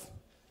wolf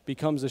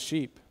becomes a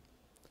sheep.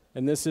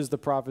 And this is the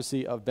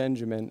prophecy of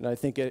Benjamin. And I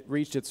think it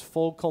reached its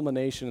full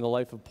culmination in the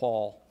life of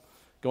Paul,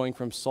 going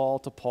from Saul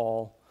to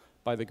Paul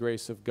by the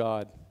grace of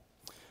God.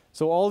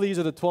 So all these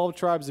are the 12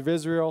 tribes of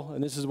Israel,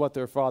 and this is what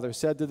their father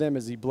said to them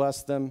as he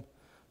blessed them,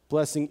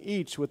 blessing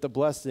each with the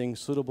blessing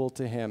suitable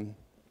to him.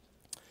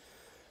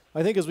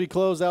 I think as we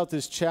close out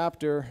this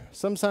chapter,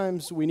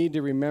 sometimes we need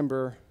to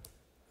remember,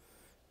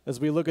 as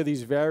we look at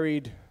these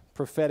varied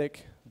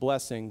prophetic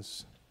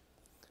blessings,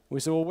 we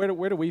say, well,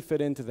 where do we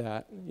fit into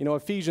that? You know,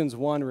 Ephesians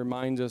 1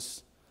 reminds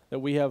us that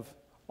we have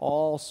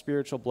all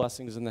spiritual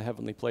blessings in the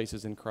heavenly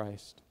places in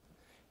Christ.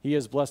 He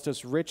has blessed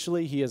us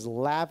richly. He has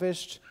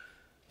lavished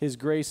his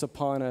grace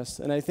upon us.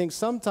 And I think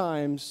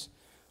sometimes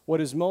what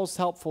is most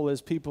helpful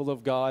as people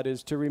of God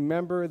is to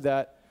remember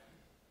that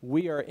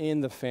we are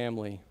in the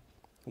family.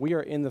 We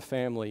are in the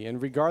family.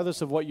 And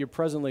regardless of what you're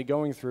presently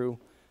going through,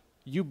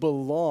 you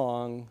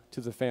belong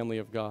to the family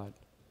of God.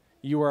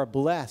 You are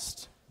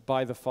blessed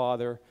by the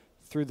Father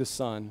through the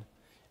Son,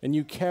 and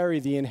you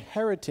carry the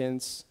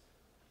inheritance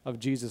of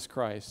Jesus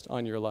Christ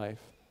on your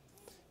life.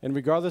 And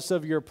regardless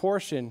of your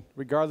portion,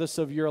 regardless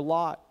of your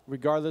lot,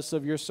 regardless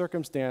of your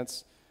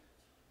circumstance,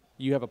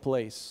 you have a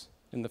place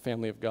in the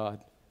family of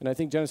God. And I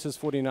think Genesis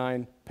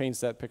 49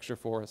 paints that picture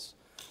for us.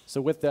 So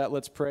with that,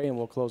 let's pray and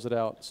we'll close it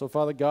out. So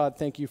Father God,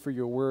 thank you for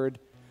your word.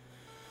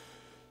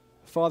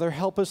 Father,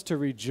 help us to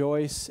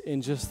rejoice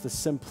in just the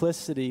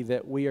simplicity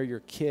that we are your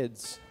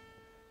kids.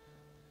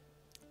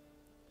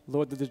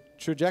 Lord, the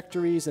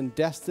trajectories and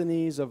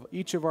destinies of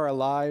each of our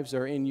lives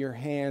are in your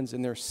hands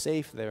and they're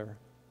safe there.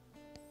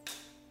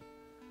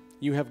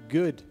 You have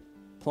good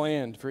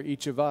planned for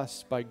each of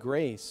us by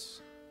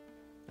grace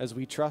as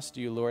we trust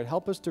you, Lord.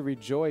 Help us to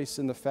rejoice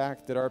in the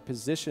fact that our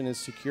position is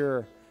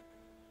secure.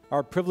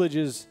 Our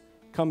privileges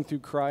come through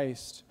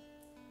Christ.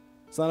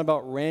 It's not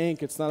about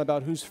rank. It's not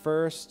about who's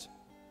first.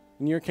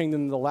 In your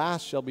kingdom, the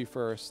last shall be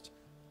first.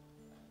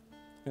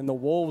 And the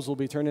wolves will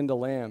be turned into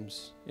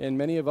lambs. And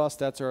many of us,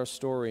 that's our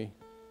story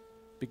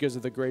because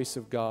of the grace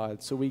of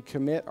God. So we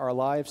commit our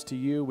lives to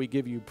you. We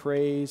give you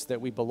praise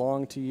that we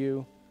belong to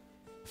you.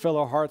 Fill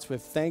our hearts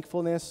with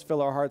thankfulness.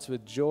 Fill our hearts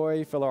with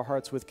joy. Fill our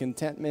hearts with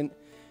contentment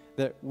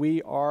that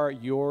we are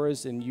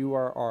yours and you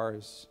are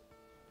ours.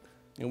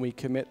 And we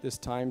commit this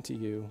time to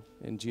you.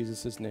 In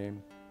Jesus'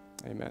 name,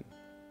 amen.